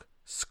talk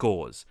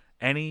scores.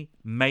 Any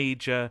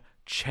major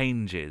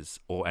changes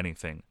or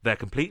anything, they're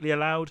completely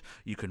allowed.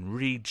 You can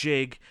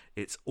rejig.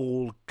 It's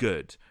all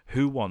good.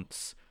 Who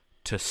wants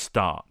to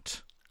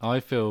start? I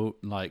feel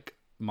like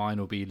mine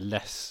will be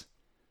less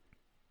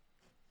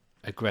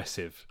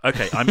aggressive.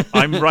 Okay,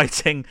 I'm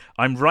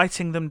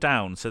writing them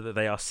down so that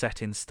they are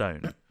set in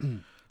stone.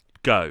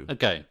 Go.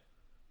 Okay.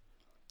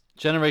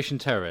 Generation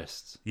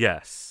Terrorists.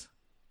 Yes.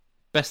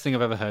 Best thing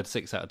I've ever heard.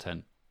 6 out of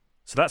 10.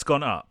 So that's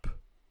gone up.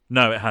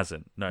 No, it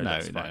hasn't. No, No.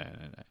 that's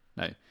fine.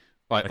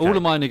 Right, Okay. all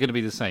of mine are going to be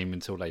the same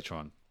until later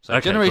on. So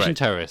Okay, Generation great.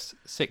 Terrorists.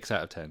 6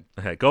 out of 10.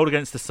 Okay, Gold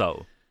Against the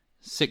Soul.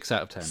 6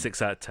 out of 10.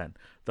 6 out of 10.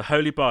 The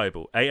Holy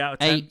Bible. 8 out of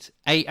 10.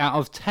 8 out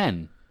of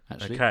 10.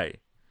 Actually. Okay.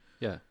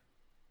 Yeah.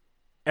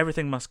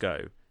 Everything Must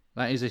Go.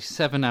 That is a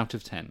 7 out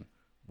of 10.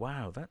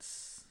 Wow,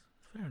 that's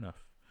fair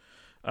enough.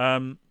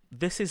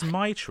 This Is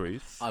My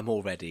Truth. I'm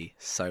already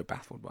so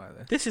baffled by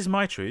this. This Is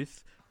My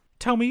Truth.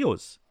 Tell me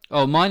yours.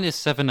 Oh, mine is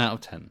 7 out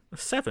of 10.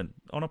 7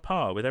 on a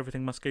par with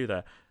Everything Must Go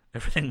there.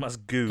 Everything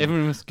Must Go.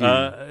 Everyone must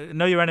go.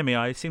 Know Your Enemy.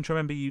 I seem to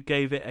remember you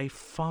gave it a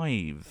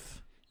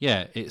 5.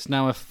 Yeah, it's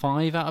now a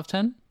 5 out of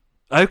 10.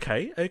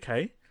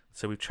 Okay.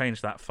 So we've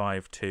changed that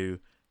 5 to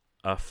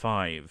a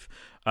 5.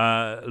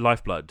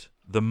 Lifeblood.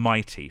 The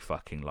mighty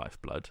fucking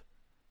Lifeblood.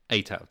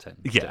 8 out of 10.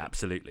 Yeah,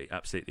 absolutely.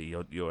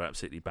 You're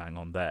absolutely bang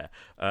on there.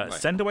 Right.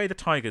 Send Away the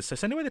Tigers. So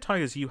Send Away the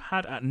Tigers you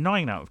had at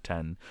 9 out of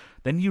 10.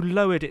 Then you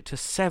lowered it to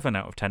 7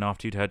 out of 10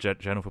 after you'd heard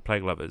Jennifer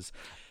Plague Lovers.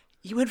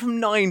 You went from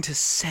 9 to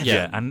 7.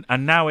 Yeah, and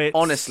now it's...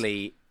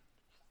 Honestly,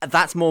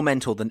 that's more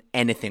mental than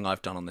anything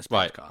I've done on this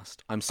Right. podcast.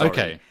 I'm sorry.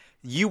 Okay.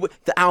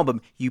 The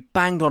album, you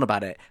banged on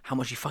about it, how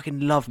much you fucking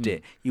loved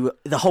it.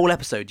 The whole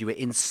episode, you were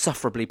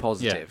insufferably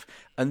positive.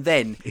 And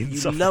then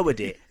you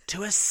lowered it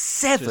to a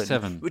 7, To a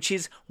 7. which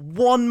is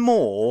one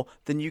more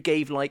than you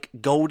gave, like,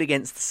 Gold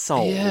Against the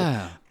Soul.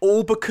 Yeah.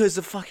 All because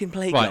of fucking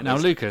Plague Right, now,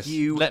 Lovers. Lucas,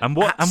 You And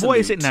what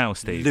is it absolute now,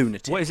 Steve?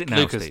 Lunatic. What is it now,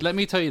 Lucas, Steve? let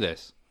me tell you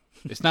this.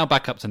 It's now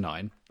back up to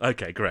 9.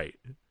 Okay, great.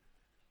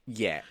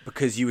 Yeah,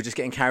 because you were just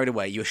getting carried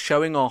away. You were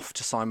showing off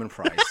to Simon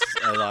Price.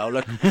 I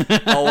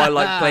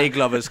like Plague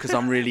Lovers because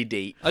I'm really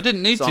deep. I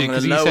didn't need So to I'm gonna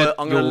because you lower- said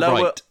I'm gonna you're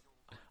lower- right.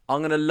 I'm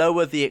going to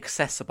lower the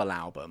accessible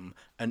album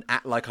and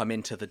act like I'm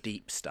into the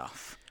deep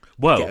stuff.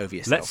 Well, Get over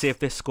yourself. let's see if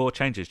this score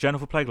changes.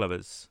 Jennifer Plague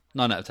Lovers,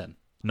 9 out of 10.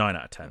 9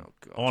 out of 10. God.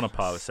 On a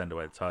par with Send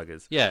Away the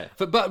Tigers. Yeah,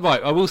 but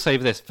right, I will say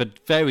this. For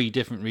very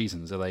different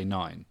reasons are they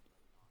 9.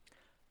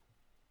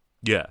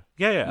 Yeah,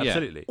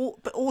 absolutely.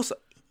 But also,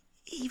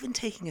 even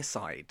taking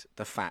aside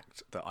the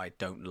fact that I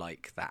don't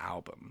like that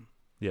album,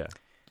 Yeah,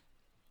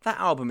 that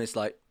album is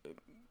like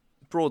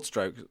broad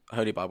stroke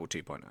Holy Bible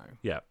 2.0,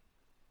 yeah.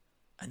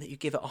 and that you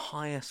give it a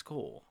higher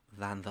score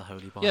than the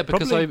Holy Bible. Yeah,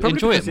 because Probably I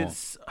enjoy because it more.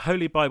 it's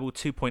Holy Bible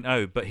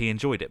 2.0, but he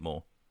enjoyed it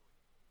more.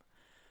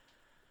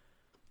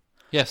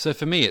 Yeah, so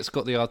for me, it's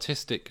got the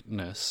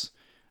artisticness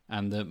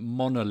and the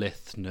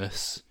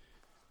monolithness,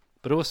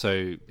 but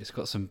also it's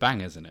got some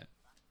bangers in it.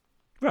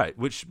 Right,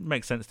 which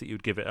makes sense that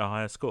you'd give it a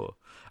higher score.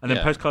 And then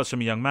Yeah. Postcards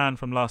from a Young Man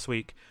from last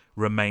week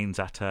remains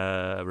at,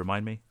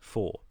 remind me,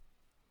 4.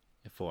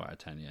 4 out of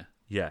 10, yeah.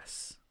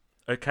 Yes.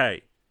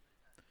 Okay.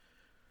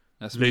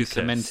 That's been Lucas.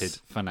 cemented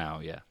for now,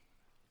 yeah.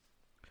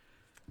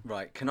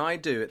 Right, can I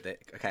do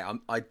it? Okay,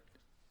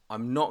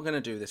 I'm not going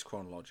to do this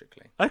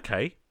chronologically.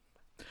 Okay.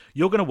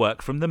 You're going to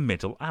work from the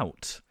middle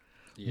out.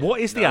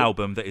 What is the No.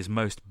 album that is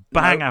most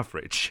bang No.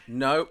 average?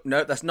 No,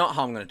 that's not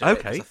how I'm going to do it.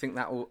 'Cause Okay.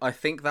 I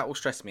think that will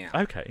stress me out.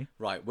 Okay.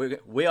 Right,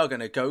 we are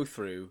going to go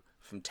through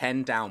from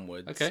 10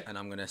 downwards, Okay. and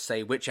I'm going to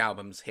say which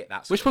albums hit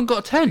that. Which score. one got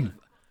a 10?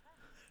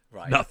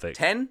 Right, Nothing.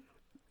 10,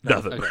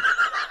 None. Okay.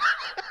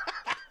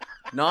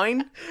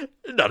 9,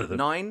 None of them.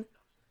 9.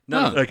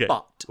 No, Okay.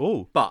 but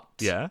Ooh.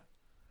 Yeah.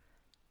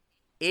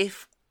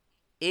 if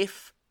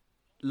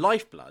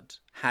Lifeblood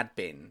had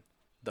been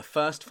the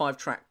first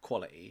 5-track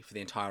quality for the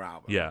entire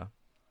album, Yeah.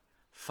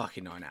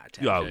 fucking 9 out of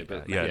 10. Yeah, Okay,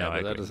 but- yeah, yeah, no, but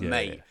I that agree. doesn't- Yeah,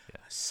 Mate,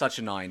 yeah. such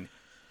a 9.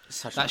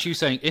 Such That's a you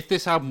saying, if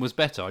this album was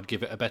better, I'd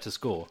give it a better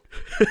score.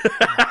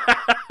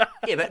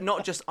 Yeah, but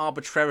not just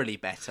arbitrarily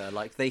better.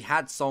 Like, they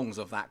had songs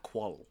of that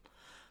qual.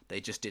 They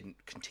just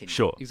didn't continue.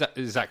 Sure.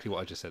 Exactly what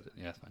I just said.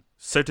 Yeah, that's fine.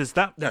 So does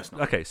that... No, it's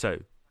not. Okay, so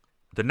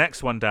the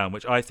next one down,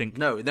 which I think...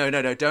 No,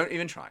 don't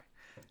even try.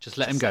 Just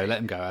let him go,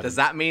 Adam. Does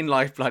that mean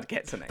Lifeblood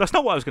gets an 8? That's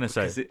not what I was going to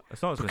say. Because it-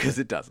 That's not what I was gonna because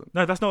say. it doesn't.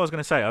 No, that's not what I was going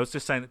to say. I was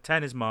just saying that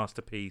 10 is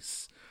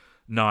masterpiece,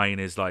 9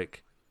 is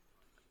like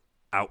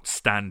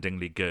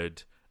outstandingly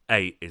good,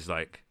 8 is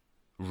like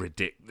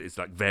is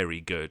like very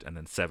good, and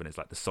then 7 is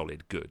like the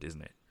solid good,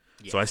 isn't it?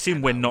 So I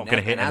assume we're not going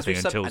to hit And as anything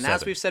we've said- until And 7.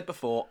 as we've said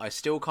before, I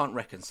still can't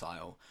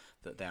reconcile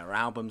that there are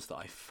albums that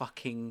I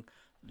fucking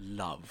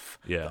love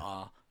Yeah. that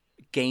are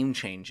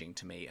game-changing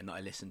to me and that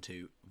I listen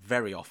to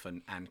very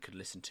often and could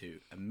listen to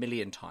a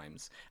million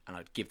times, and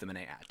I'd give them an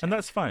 8 out of 10. And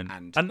that's fine.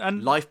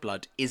 And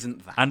Lifeblood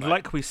isn't that. And Right.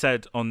 like we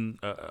said on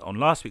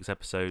last week's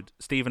episode,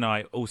 Steve and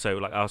I also,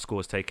 like, our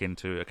scores take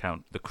into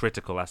account the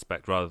critical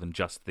aspect rather than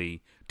just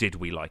the did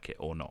we like it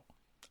or not.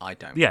 I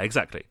don't. Yeah,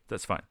 exactly.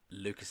 That's fine.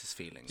 Lucas's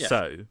feelings.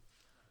 So,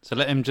 So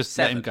let him just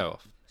let him 7. go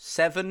off.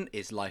 7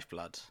 is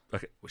Lifeblood,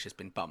 okay. which has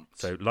been bumped.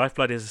 So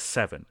Lifeblood is a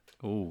 7.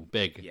 Ooh,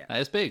 big. Yeah. That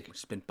is big. Which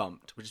has been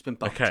bumped.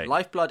 Okay.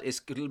 Lifeblood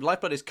is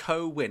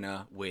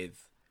co-winner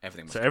with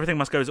Everything Must So Go, Everything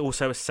Must Go is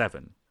also a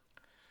 7.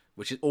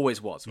 which it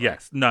always was. Right?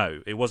 Yes.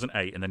 No, it wasn't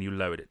 8, and then you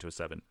lowered it to a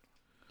 7.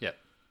 Yep.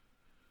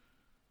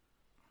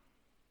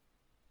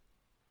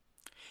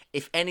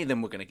 If any of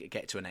them were going to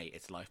get to an 8,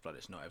 it's Lifeblood.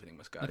 It's not Everything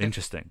Must Go.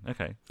 Interesting.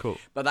 Okay, cool.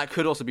 But that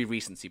could also be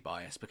recency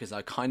bias because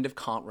I kind of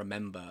can't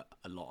remember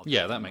a lot of.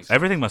 Yeah, Everything that Must makes Go.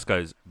 Everything Must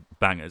Go's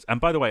bangers. And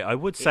by the way, I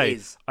would say,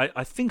 is.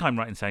 I think I'm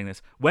right in saying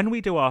this, when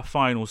we do our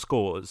final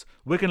scores,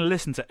 we're going to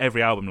listen to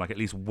every album like at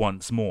least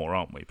once more,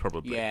 aren't we?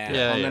 Probably. Yeah,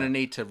 Yeah, I'm yeah. going to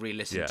need to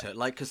re-listen Yeah. to it,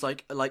 like because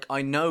like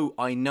I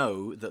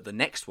know that the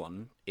next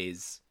one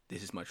is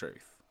This Is My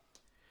Truth,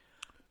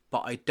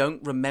 but I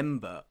don't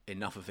remember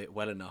enough of it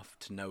well enough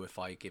to know if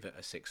I give it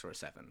a 6 or a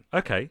 7.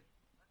 Okay.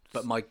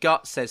 But my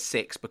gut says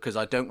 6 because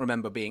I don't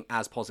remember being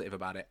as positive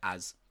about it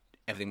as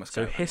Everything Must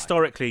Go. So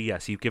historically,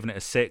 yes, you've given it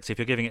a 6. If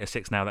you're giving it a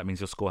 6 now, that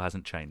means your score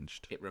hasn't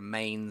changed. It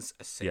remains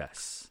a 6.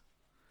 Yes.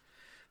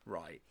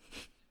 Right.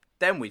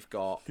 Then we've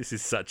got. This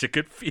is such a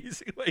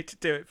confusing way to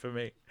do it for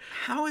me.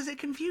 How is it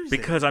confusing?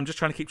 Because I'm just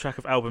trying to keep track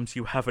of albums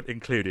you haven't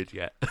included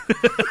yet.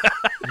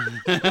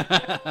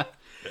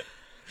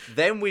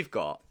 Then we've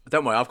got.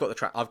 Don't worry, I've got the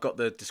track. I've got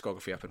the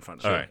discography up in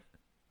front of All me.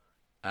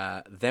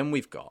 right. Then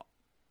we've got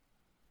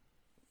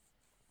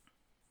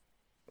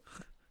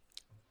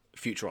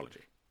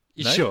Futurology.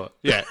 You No? sure?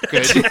 Yeah,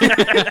 good.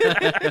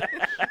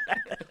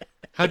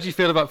 How do you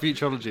feel about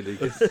Futurology,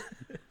 Lucas?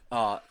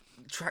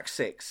 Track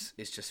 6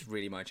 is just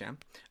really my jam.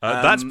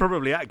 That's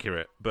probably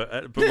accurate,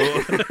 but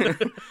we'll...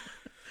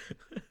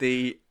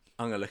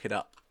 I'm gonna look it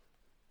up.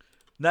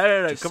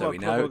 no, Just come so on, we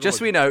come know. on, Just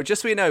come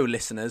on. we know,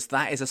 listeners.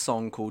 That is a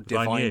song called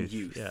Divine Divine Youth,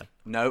 Youth. yeah.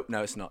 No,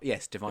 it's not.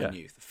 Yes, Divine Yeah.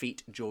 Youth.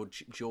 Feat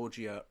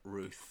Georgia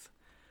Ruth.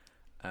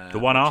 The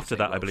one which after is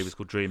a that, I Welsh- believe, is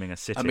called Dreaming a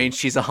City. I mean,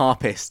 she's a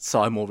harpist,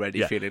 so I'm already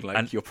Yeah. feeling like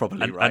And- you're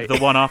probably and, right. And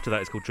the one after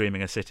that is called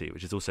Dreaming a City,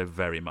 which is also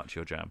very much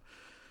your jam.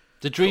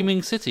 The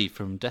Dreaming City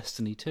from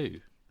Destiny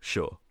 2.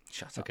 Sure.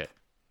 Shut up. Okay.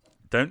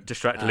 Don't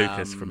distract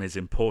Lucas from his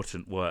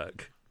important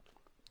work.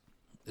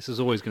 This is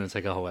always going to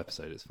take a whole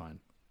episode. It's fine.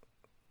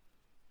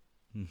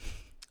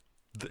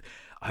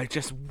 I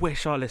just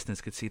wish our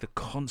listeners could see the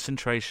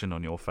concentration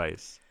on your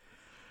face.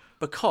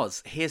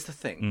 Because here's the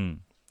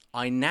thing.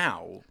 I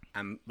now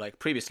am like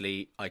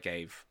previously I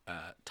gave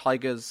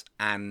Tigers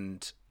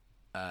and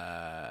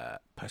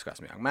Postcards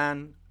from a Young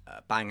Man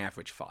bang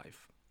average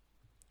 5.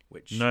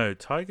 which No,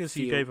 Tigers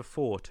you feel- gave a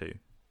 4 to.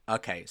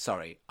 Okay,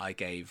 sorry, I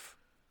gave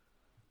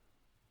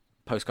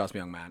Postcards from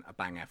a Young Man a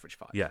bang average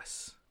 5.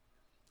 Yes.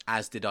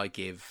 As did I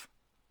give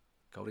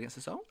Gold Against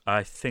the Soul.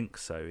 I think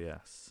so,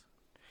 yes.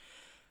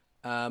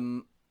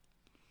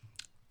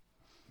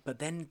 But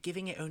then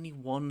giving it only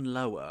one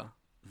lower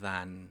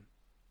than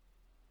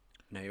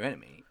Know Your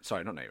Enemy.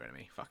 Sorry, not Know Your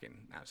Enemy.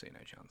 Fucking absolutely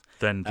no chance.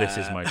 Then This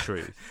Is My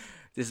Truth.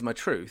 This Is My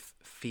Truth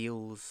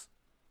feels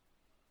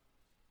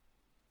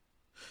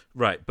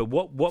Right, but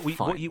what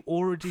Fine. you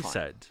already Fine.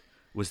 said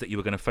was that you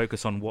were going to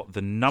focus on what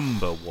the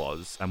number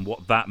was and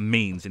what that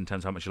means in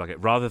terms of how much you like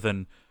it, rather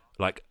than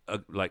like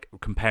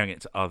comparing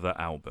it to other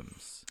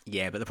albums.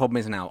 yeah. But the problem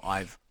is now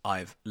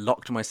I've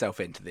locked myself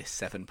into this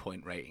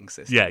 7-point rating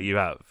system. Yeah, you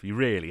have. You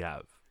really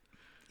have.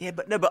 Yeah,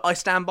 but I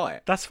stand by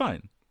it. That's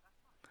fine.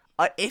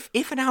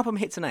 If an album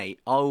hits an 8,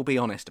 I will be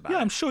honest about it.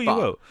 Yeah, I'm sure you But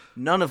will.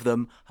 None of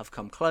them have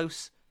come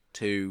close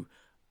to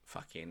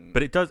fucking.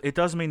 But it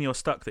does mean you're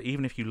stuck that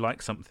even if you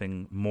like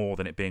something more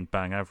than it being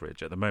bang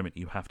average, at the moment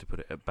you have to put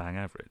it at bang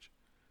average.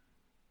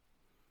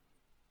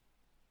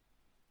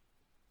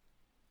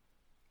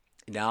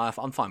 No,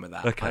 I'm fine with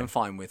that. Okay. I'm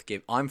fine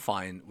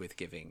with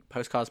giving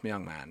Postcards from a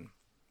Young Man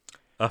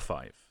A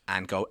 5.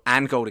 and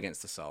Gold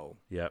Against the Soul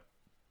Yep.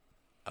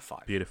 a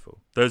 5. Beautiful.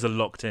 Those are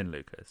locked in,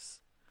 Lucas.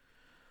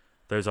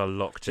 Those are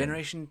locked in.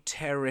 Generation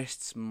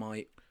Terrorists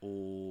might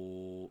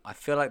all. I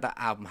feel like that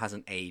album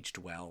hasn't aged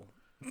well.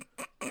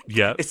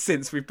 Yeah. It's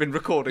since we've been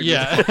recording.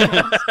 Yeah,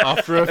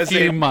 after a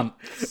few in-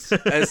 months.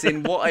 As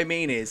in, what I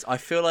mean is, I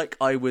feel like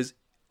I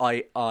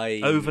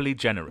Overly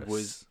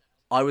generous.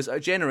 I was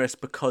generous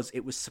because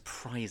it was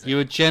surprising. You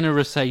were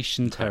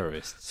generation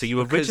terrorists. So you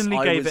because originally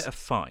I gave was- it a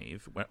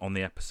 5 on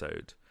the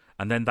episode,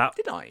 and then that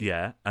Did I?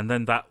 Yeah, and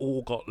then that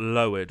all got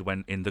lowered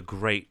when in the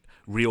great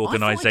I thought I gave it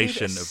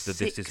reorganisation a of the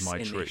This Is 6 My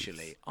initially.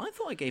 Truth. I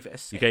thought I gave it a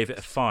 6. You gave it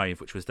a 5,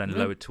 which was then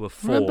lowered to a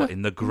 4 remember-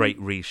 in the great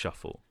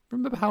reshuffle.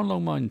 Remember how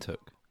long mine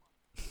took?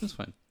 That's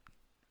fine.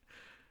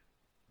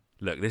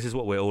 Look, this is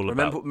what we're all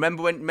Remember, about.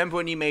 remember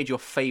when you made your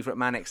favourite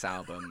Mannix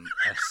album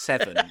a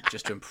 7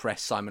 just to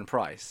impress Simon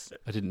Price?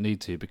 I didn't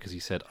need to because he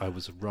said I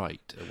was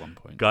right at one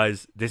point.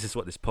 Guys, this is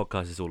what this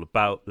podcast is all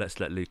about. Let's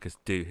let Lucas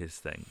do his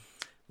thing.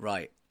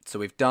 Right. So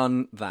we've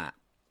done that.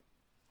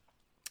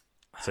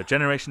 So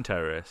Generation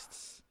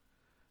Terrorists,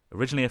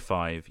 originally a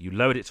 5, you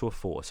lowered it to a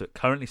 4, so it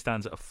currently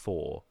stands at a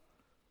 4,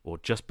 or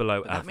just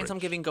below But average. that means I'm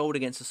giving Gold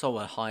Against the Soul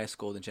a higher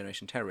score than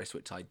Generation Terrorists,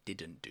 which I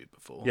didn't do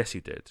before. Yes,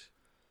 you did.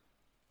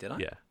 Did I?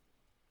 Yeah.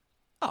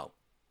 Oh.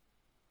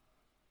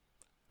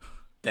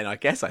 Then I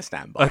guess I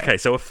stand by Okay,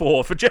 so a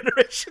 4 for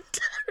Generation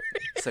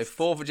Terrorists. it. So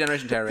 4 for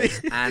Generation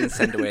Terrorists and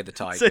Send Away the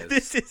Tigers. So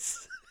this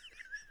is...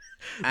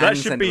 And That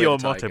should Send be Away your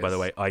the motto, by the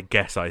Tigers. way. I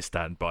guess I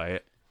stand by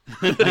it.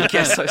 I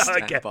guess I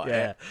stand Okay, by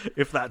yeah, it.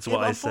 if that's Yeah, what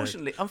but I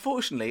say.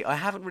 unfortunately, I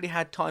haven't really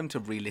had time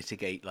to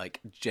relitigate like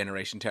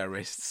Generation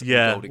Terrorists. and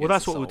Yeah, Gold well, Against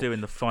that's the what we'll Soul. do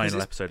in the final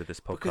it's- episode of this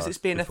podcast. Because it's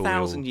been before we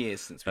 1,000 all,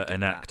 years since we did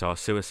enact that. our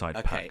suicide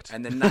Okay, pact.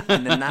 and then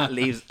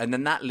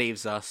that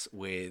leaves us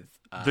with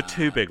The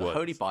two big the ones.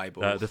 Holy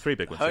Bible, The three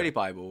big the ones, Holy yeah.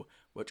 Bible,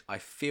 which I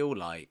feel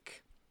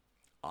like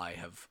I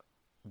have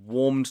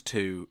warmed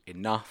to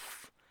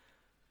enough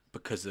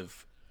because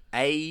of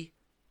A,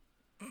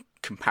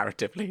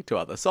 comparatively to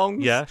other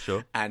songs, Yeah,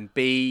 sure. and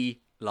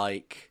B,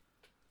 like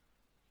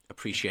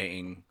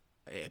appreciating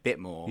it a bit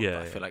more. Yeah, but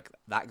I yeah. feel like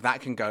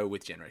that can go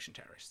with Generation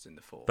Terrorists in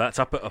the 4. That's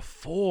up at a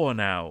 4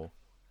 now.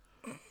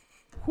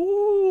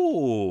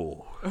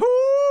 Ooh,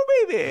 Ooh,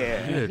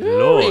 baby! good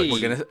lord.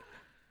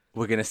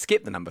 We're gonna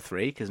skip the number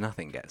 3 because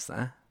nothing gets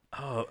there.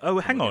 Oh,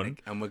 hang we're on. gonna-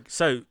 and we're-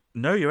 So,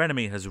 Know Your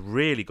Enemy has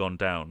really gone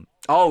down.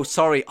 Oh,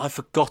 sorry, I've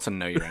forgotten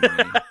Know Your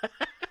Enemy.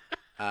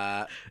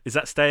 Is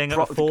that staying at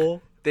a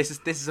 4? This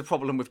is a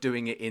problem with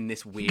doing it in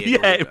this weird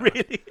Yeah, it order.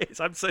 really is.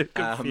 I'm so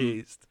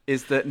confused.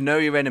 Is that Know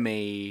Your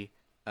Enemy?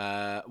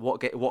 What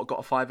got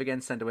a 5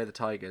 again? Send Away the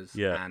Tigers.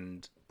 Yeah.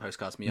 And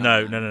Postcards from a Young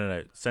No, Man.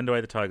 no. Send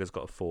Away the Tigers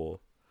got a 4.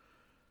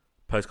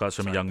 Postcards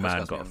from a Sorry, Young Man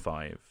Postcards got a from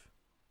 5.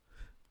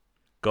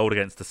 Gold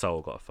Against the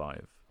Soul got a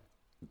 5.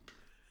 I'm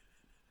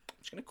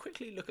just gonna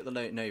quickly look at the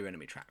Know Your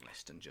Enemy track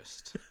list and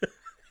just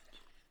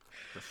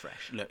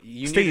refresh. Look,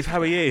 you knew Steve, this how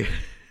are was you?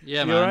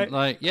 Yeah, You man. alright?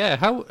 Like, yeah.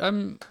 How?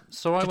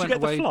 So I Did you went get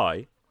away. the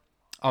fly?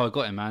 Oh, I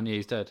got him, man. Yeah,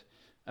 he's dead.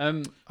 I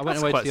went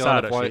That's away quite to the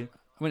sad, Isle of Wight. actually.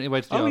 I went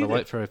away to the Oh, Isle you of did?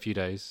 Wight for a few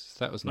days.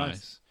 That was Nice.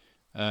 nice.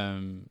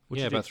 What'd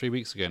Yeah, you do? about 3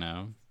 weeks ago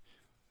now.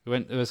 We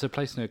went. There was a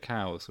place near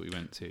Cowes that we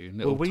went to. A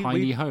little we- tiny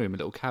we- home, a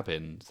little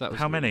cabin. So that was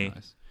How really many?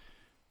 Nice.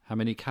 How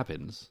many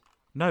cabins?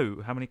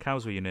 No, how many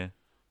cows were you near?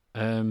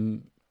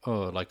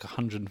 Like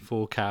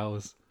 104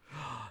 cows.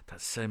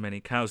 That's so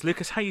many cows.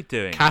 Lucas, how you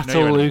doing? Know Cattle,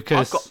 Your Enemy.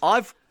 Lucas.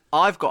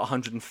 I've got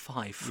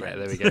 105 Yeah,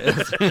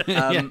 friends. there we go.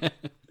 Yeah.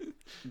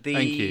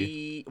 Thank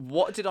you.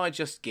 What did I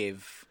just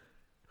give?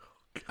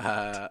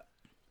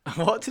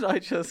 What did I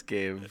just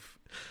give?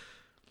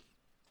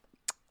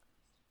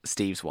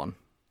 Steve's one.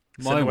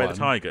 Send My Away one. the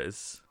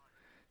Tigers.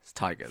 It's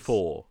Tigers.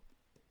 4.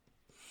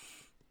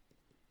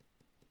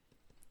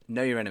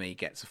 Know Your Enemy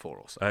gets a 4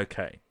 also.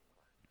 Okay.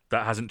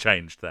 That hasn't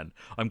changed then.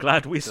 I'm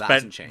glad we So that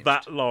hasn't spent changed.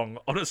 that long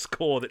on a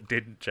score that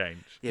didn't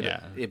change.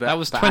 Yeah. but That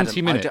was 20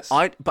 Adam, minutes.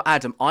 But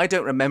Adam, I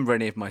don't remember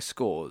any of my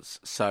scores,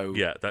 so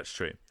Yeah, that's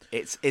true.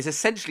 it's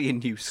essentially a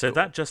new score. So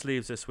that just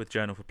leaves us with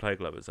Journal for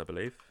Plague Lovers, I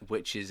believe.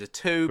 which is a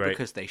 2 Great.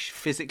 because they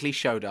physically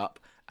showed up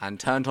and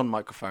turned on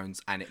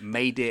microphones, and it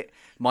made it.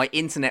 My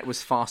internet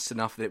was fast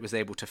enough that it was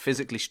able to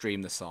physically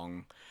stream the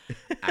song,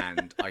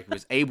 and I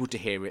was able to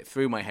hear it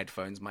through my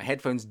headphones. My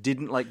headphones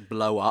didn't like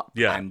blow up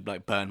Yeah. and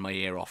like burn my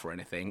ear off or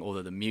anything,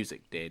 although the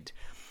music did.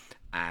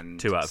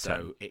 And 2 out of so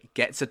 10. it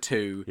gets a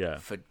 2 Yeah.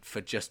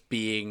 for just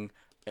being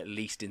at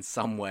least in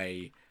some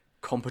way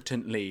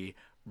competently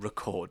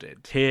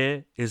recorded.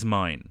 Here is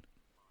mine.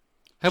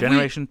 Have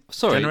Generation.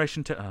 Sorry.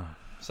 Generation.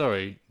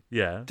 Sorry.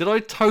 Yeah. Did I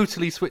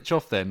totally switch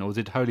off then, or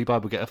did Holy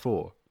Bible get a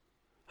 4?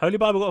 Holy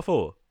Bible got a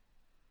 4.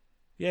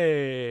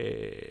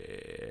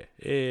 Yay!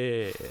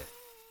 Yeah.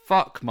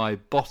 Fuck my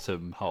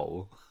bottom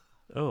hole.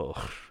 Oh.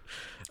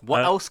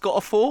 What else got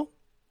a 4?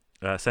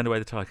 Send Away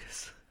the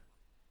Tigers.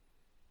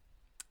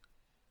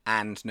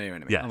 And No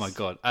Enemy. Yes. Oh my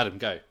god, Adam,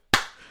 go.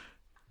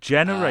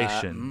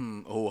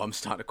 Generation. I'm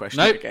starting to question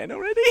Nope. it again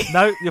already.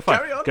 No, you're fine.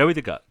 Carry on. Go with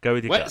your gut. Go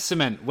with your Wet gut.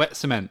 cement, wet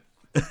cement.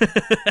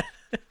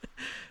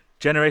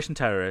 Generation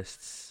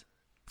Terrorists.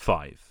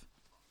 5.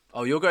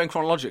 Oh, you're going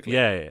chronologically.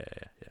 Yeah.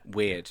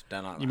 Weird.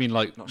 Don't like that. You mean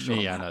like Not sure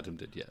me on and that. Adam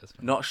did? Yeah. That's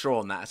fine. Not sure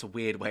on that. It's a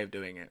weird way of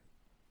doing it.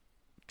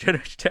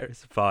 Generation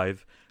Terrorists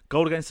 5.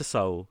 Gold Against the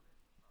Soul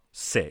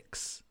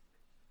 6.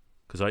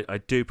 Because I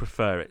do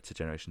prefer it to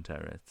Generation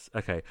Terrorists.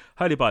 Okay.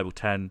 Holy Bible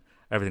 10.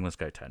 Everything Must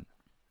Go 10.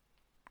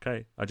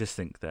 Okay. I just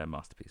think they're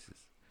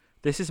masterpieces.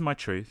 This Is My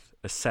Truth,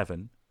 a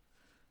 7.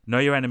 Know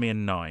Your Enemy, a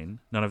 9.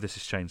 None of this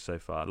has changed so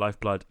far.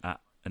 Lifeblood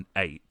at an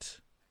 8.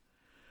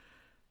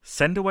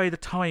 Send Away the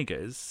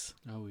Tigers.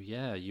 Oh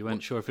yeah, you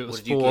weren't sure if it was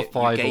did you 4, get? You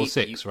 5, or gave-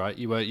 6, right?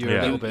 You were Yeah. a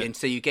little You, bit. and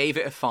so you gave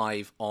it a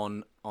 5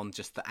 on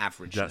just the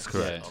average. That's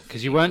correct.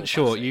 Because you weren't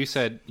sure. You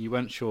said you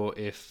weren't sure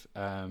if.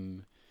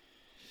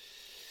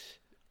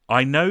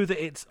 I know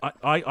that it's...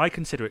 I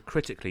consider it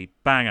critically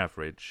bang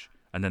average.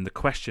 And then the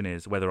question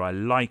is whether I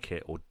like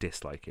it or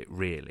dislike it,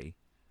 really.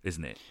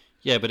 Isn't it?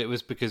 Yeah, but it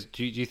was because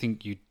do you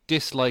think you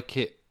dislike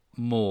it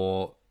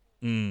more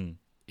in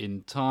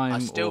time? I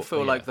still or- feel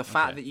yeah, like the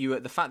fact okay. that you're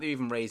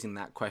even raising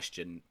that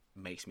question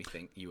makes me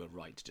think you were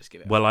right to just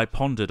give it. Well, I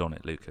pondered on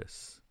it,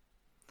 Lucas.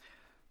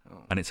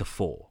 And it's a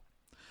 4.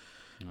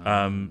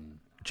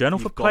 Journal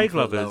for You've gone Plague for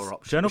a Lovers. lower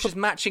option, Journal which for is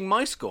matching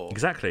my score.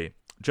 Exactly.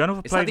 Journal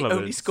for Is that Plague the Lovers.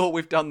 only score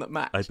we've done that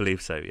matched? I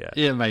believe so. Yeah.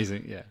 Yeah,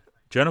 amazing. Yeah.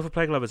 Journal for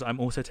Plague Lovers. I'm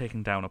also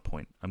taking down a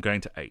point. I'm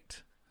going to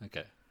 8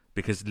 Okay.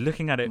 because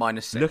looking at it,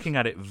 -6. looking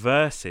at it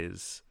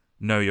versus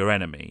Know Your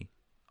Enemy,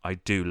 I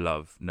do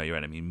love Know Your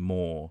Enemy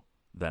more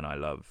than I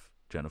love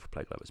Journal for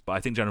Plague Lovers. But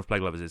I think Journal for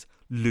Plague Lovers is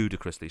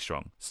ludicrously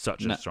strong.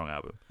 Such a strong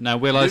album. Now,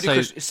 will I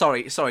say?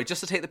 Sorry, just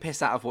to take the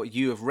piss out of what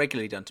you have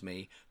regularly done to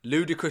me,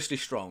 ludicrously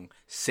strong,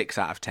 6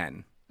 out of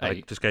 10. I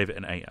 8. just gave it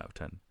an 8 out of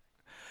 10.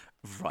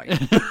 Right.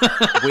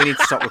 We need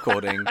to stop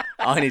recording.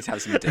 I need to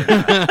have some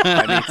dinner.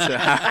 I need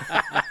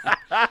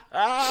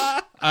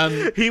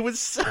to He was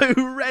so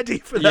ready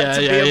for that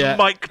to be a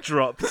mic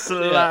drop,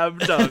 slam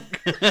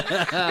dunk.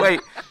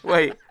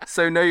 Wait.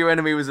 So Know Your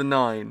Enemy was a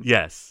 9.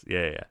 Yes,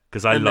 yeah.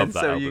 Because I and love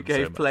then that so album you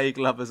gave so much. Plague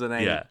Lovers an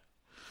 8. Yeah.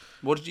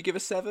 What did you give a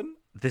 7?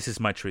 This Is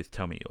My Truth.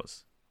 Tell Me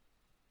Yours.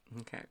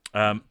 Okay.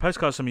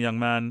 Postcards from a Young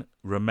Man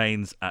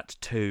remains at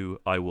 2.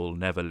 I will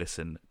never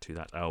listen to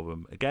that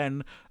album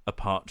again,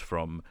 apart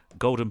from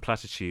Golden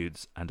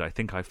Platitudes and I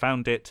Think I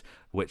Found It,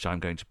 which I'm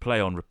going to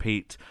play on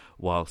repeat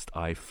whilst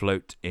I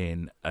float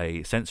in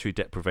a sensory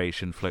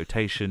deprivation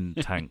flotation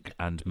tank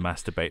and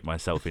masturbate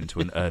myself into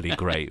an early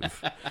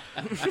grave.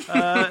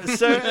 I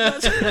think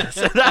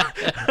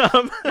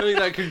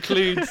that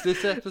concludes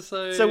this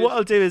episode. So what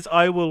I'll do is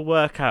I will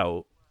work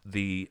out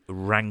the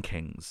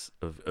rankings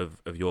of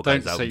your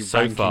guys' Don't say albums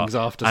so far, rankings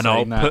after and I'll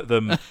saying that. put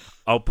them.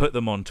 I'll put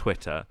them on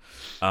Twitter.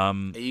 Are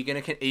you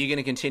gonna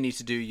continue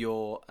to do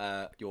your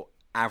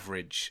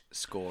average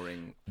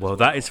scoring? Well,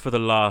 that is for the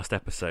last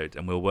episode,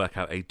 and we'll work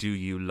out a "Do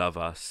You Love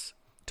Us"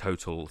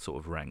 total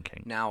sort of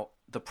ranking. Now,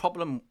 the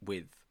problem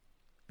with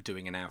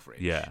doing an average,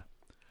 Yeah.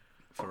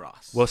 for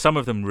us. Well, some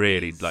of them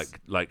really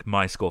like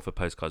my score for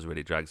Postcards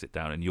really drags it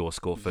down, and your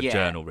score for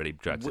Journal really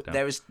drags it down.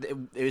 There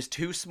is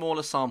too small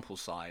a sample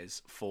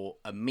size for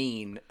a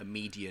mean, a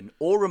median,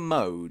 or a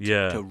mode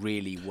to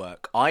really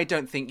work. I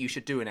don't think you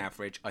should do an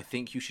average. I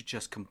think you should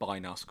just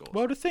combine our scores.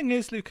 Well, the thing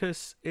is,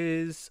 Lucas,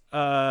 is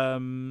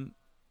I'm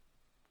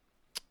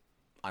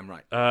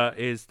right.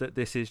 is that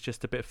this is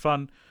just a bit of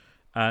fun.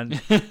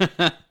 And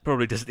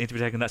probably doesn't need to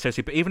be taken that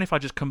seriously. But even if I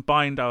just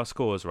combined our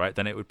scores, right,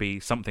 then it would be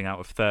something out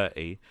of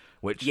 30,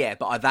 which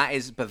that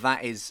is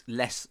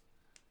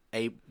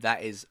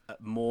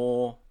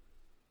more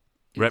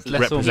less or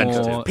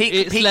representative. more.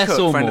 Pete less Cook,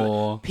 or friend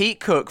more. Pete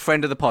Cook,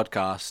 friend of the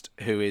podcast,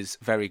 who is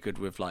very good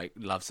with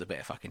loves a bit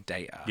of fucking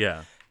data.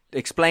 Yeah.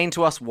 Explain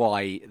to us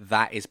why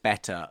that is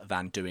better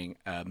than doing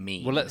a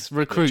meme. Well, let's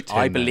recruit him.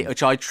 I believe,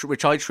 which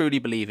I truly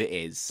believe it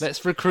is.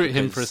 Let's recruit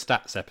him Because for a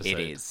stats episode. It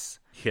is.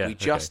 Yeah, we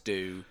just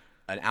do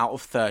an out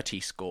of 30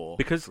 score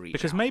because for each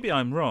because album. maybe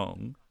I'm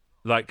wrong,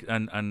 like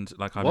and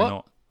like I'm What?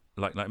 not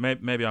like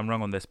maybe I'm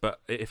wrong on this,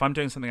 but if I'm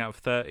doing something out of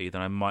 30,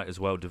 then I might as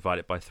well divide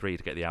it by 3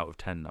 to get the out of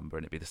 10 number,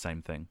 and it'd be the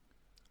same thing.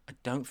 I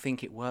don't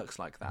think it works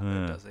like that, Yeah.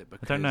 though, does it?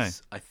 Because I don't know.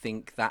 I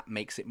think that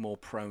makes it more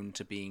prone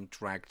to being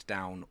dragged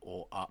down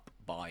or up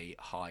by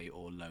high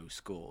or low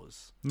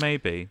scores.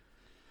 Maybe.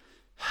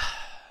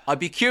 I'd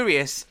be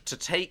curious to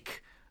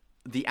take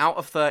the out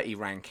of 30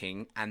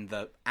 ranking and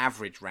the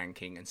average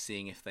ranking and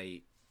seeing if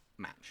they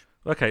match.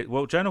 Okay,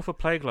 well, Journal for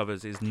Plague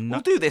Lovers is We'll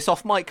do this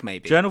off mic,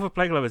 maybe. Journal for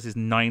Plague Lovers is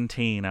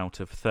 19 out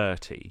of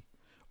 30,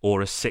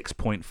 or a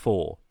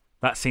 6.4.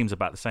 That seems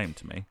about the same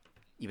to me.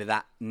 Yeah,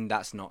 but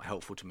that's not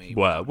helpful to me.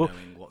 Well, without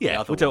knowing what the yeah,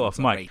 other we'll do it ones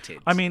off are mic.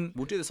 rated. I mean,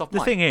 we'll do this off the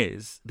mic.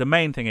 the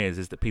main thing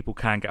is that people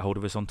can get hold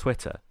of us on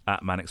Twitter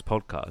at Mannix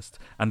Podcast,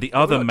 and the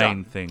other well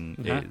main done. thing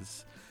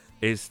Mhm.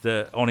 is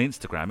that on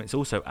Instagram it's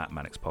also at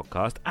Mannix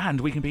Podcast, and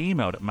we can be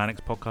emailed at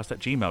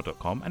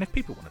mannixpodcast@gmail.com. And if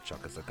people want to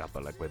chuck us a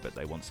couple of quid, but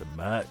they want some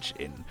merch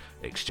in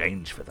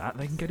exchange for that,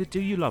 they can go to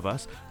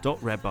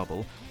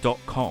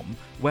doyouloveus.redbubble.com,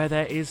 where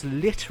there is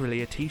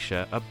literally a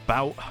T-shirt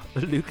about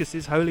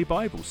Lucas's Holy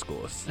Bible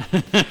scores.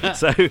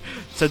 so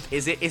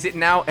Is it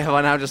now? Have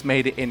I now just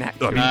made it I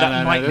inaccurate? mean, No, that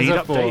no, might there's need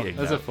a 4. updating.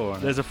 There's now. a 4 in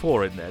there. There's a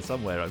 4 in there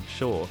somewhere, I'm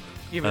sure.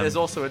 Yeah, but there's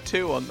also a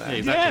 2 on there. Yeah,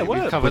 exactly. Yeah, We've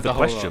well, covered with the a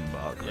whole question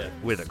lot. mark. Yeah.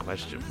 With a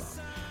question mark.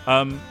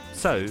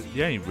 So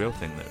the only real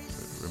thing that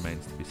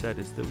remains to be said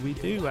is that we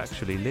do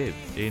actually live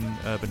in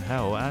urban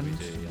hell, and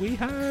we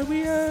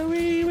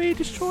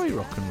destroy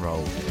rock and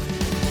roll.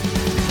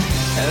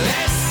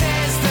 This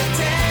is the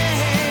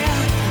day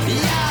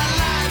your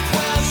life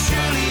will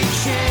surely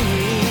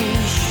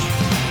change.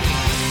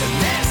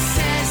 This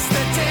is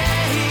the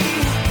day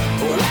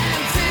when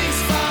things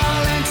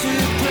fall into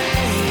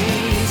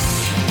place.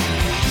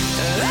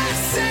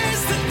 This is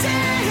the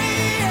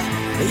day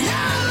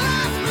your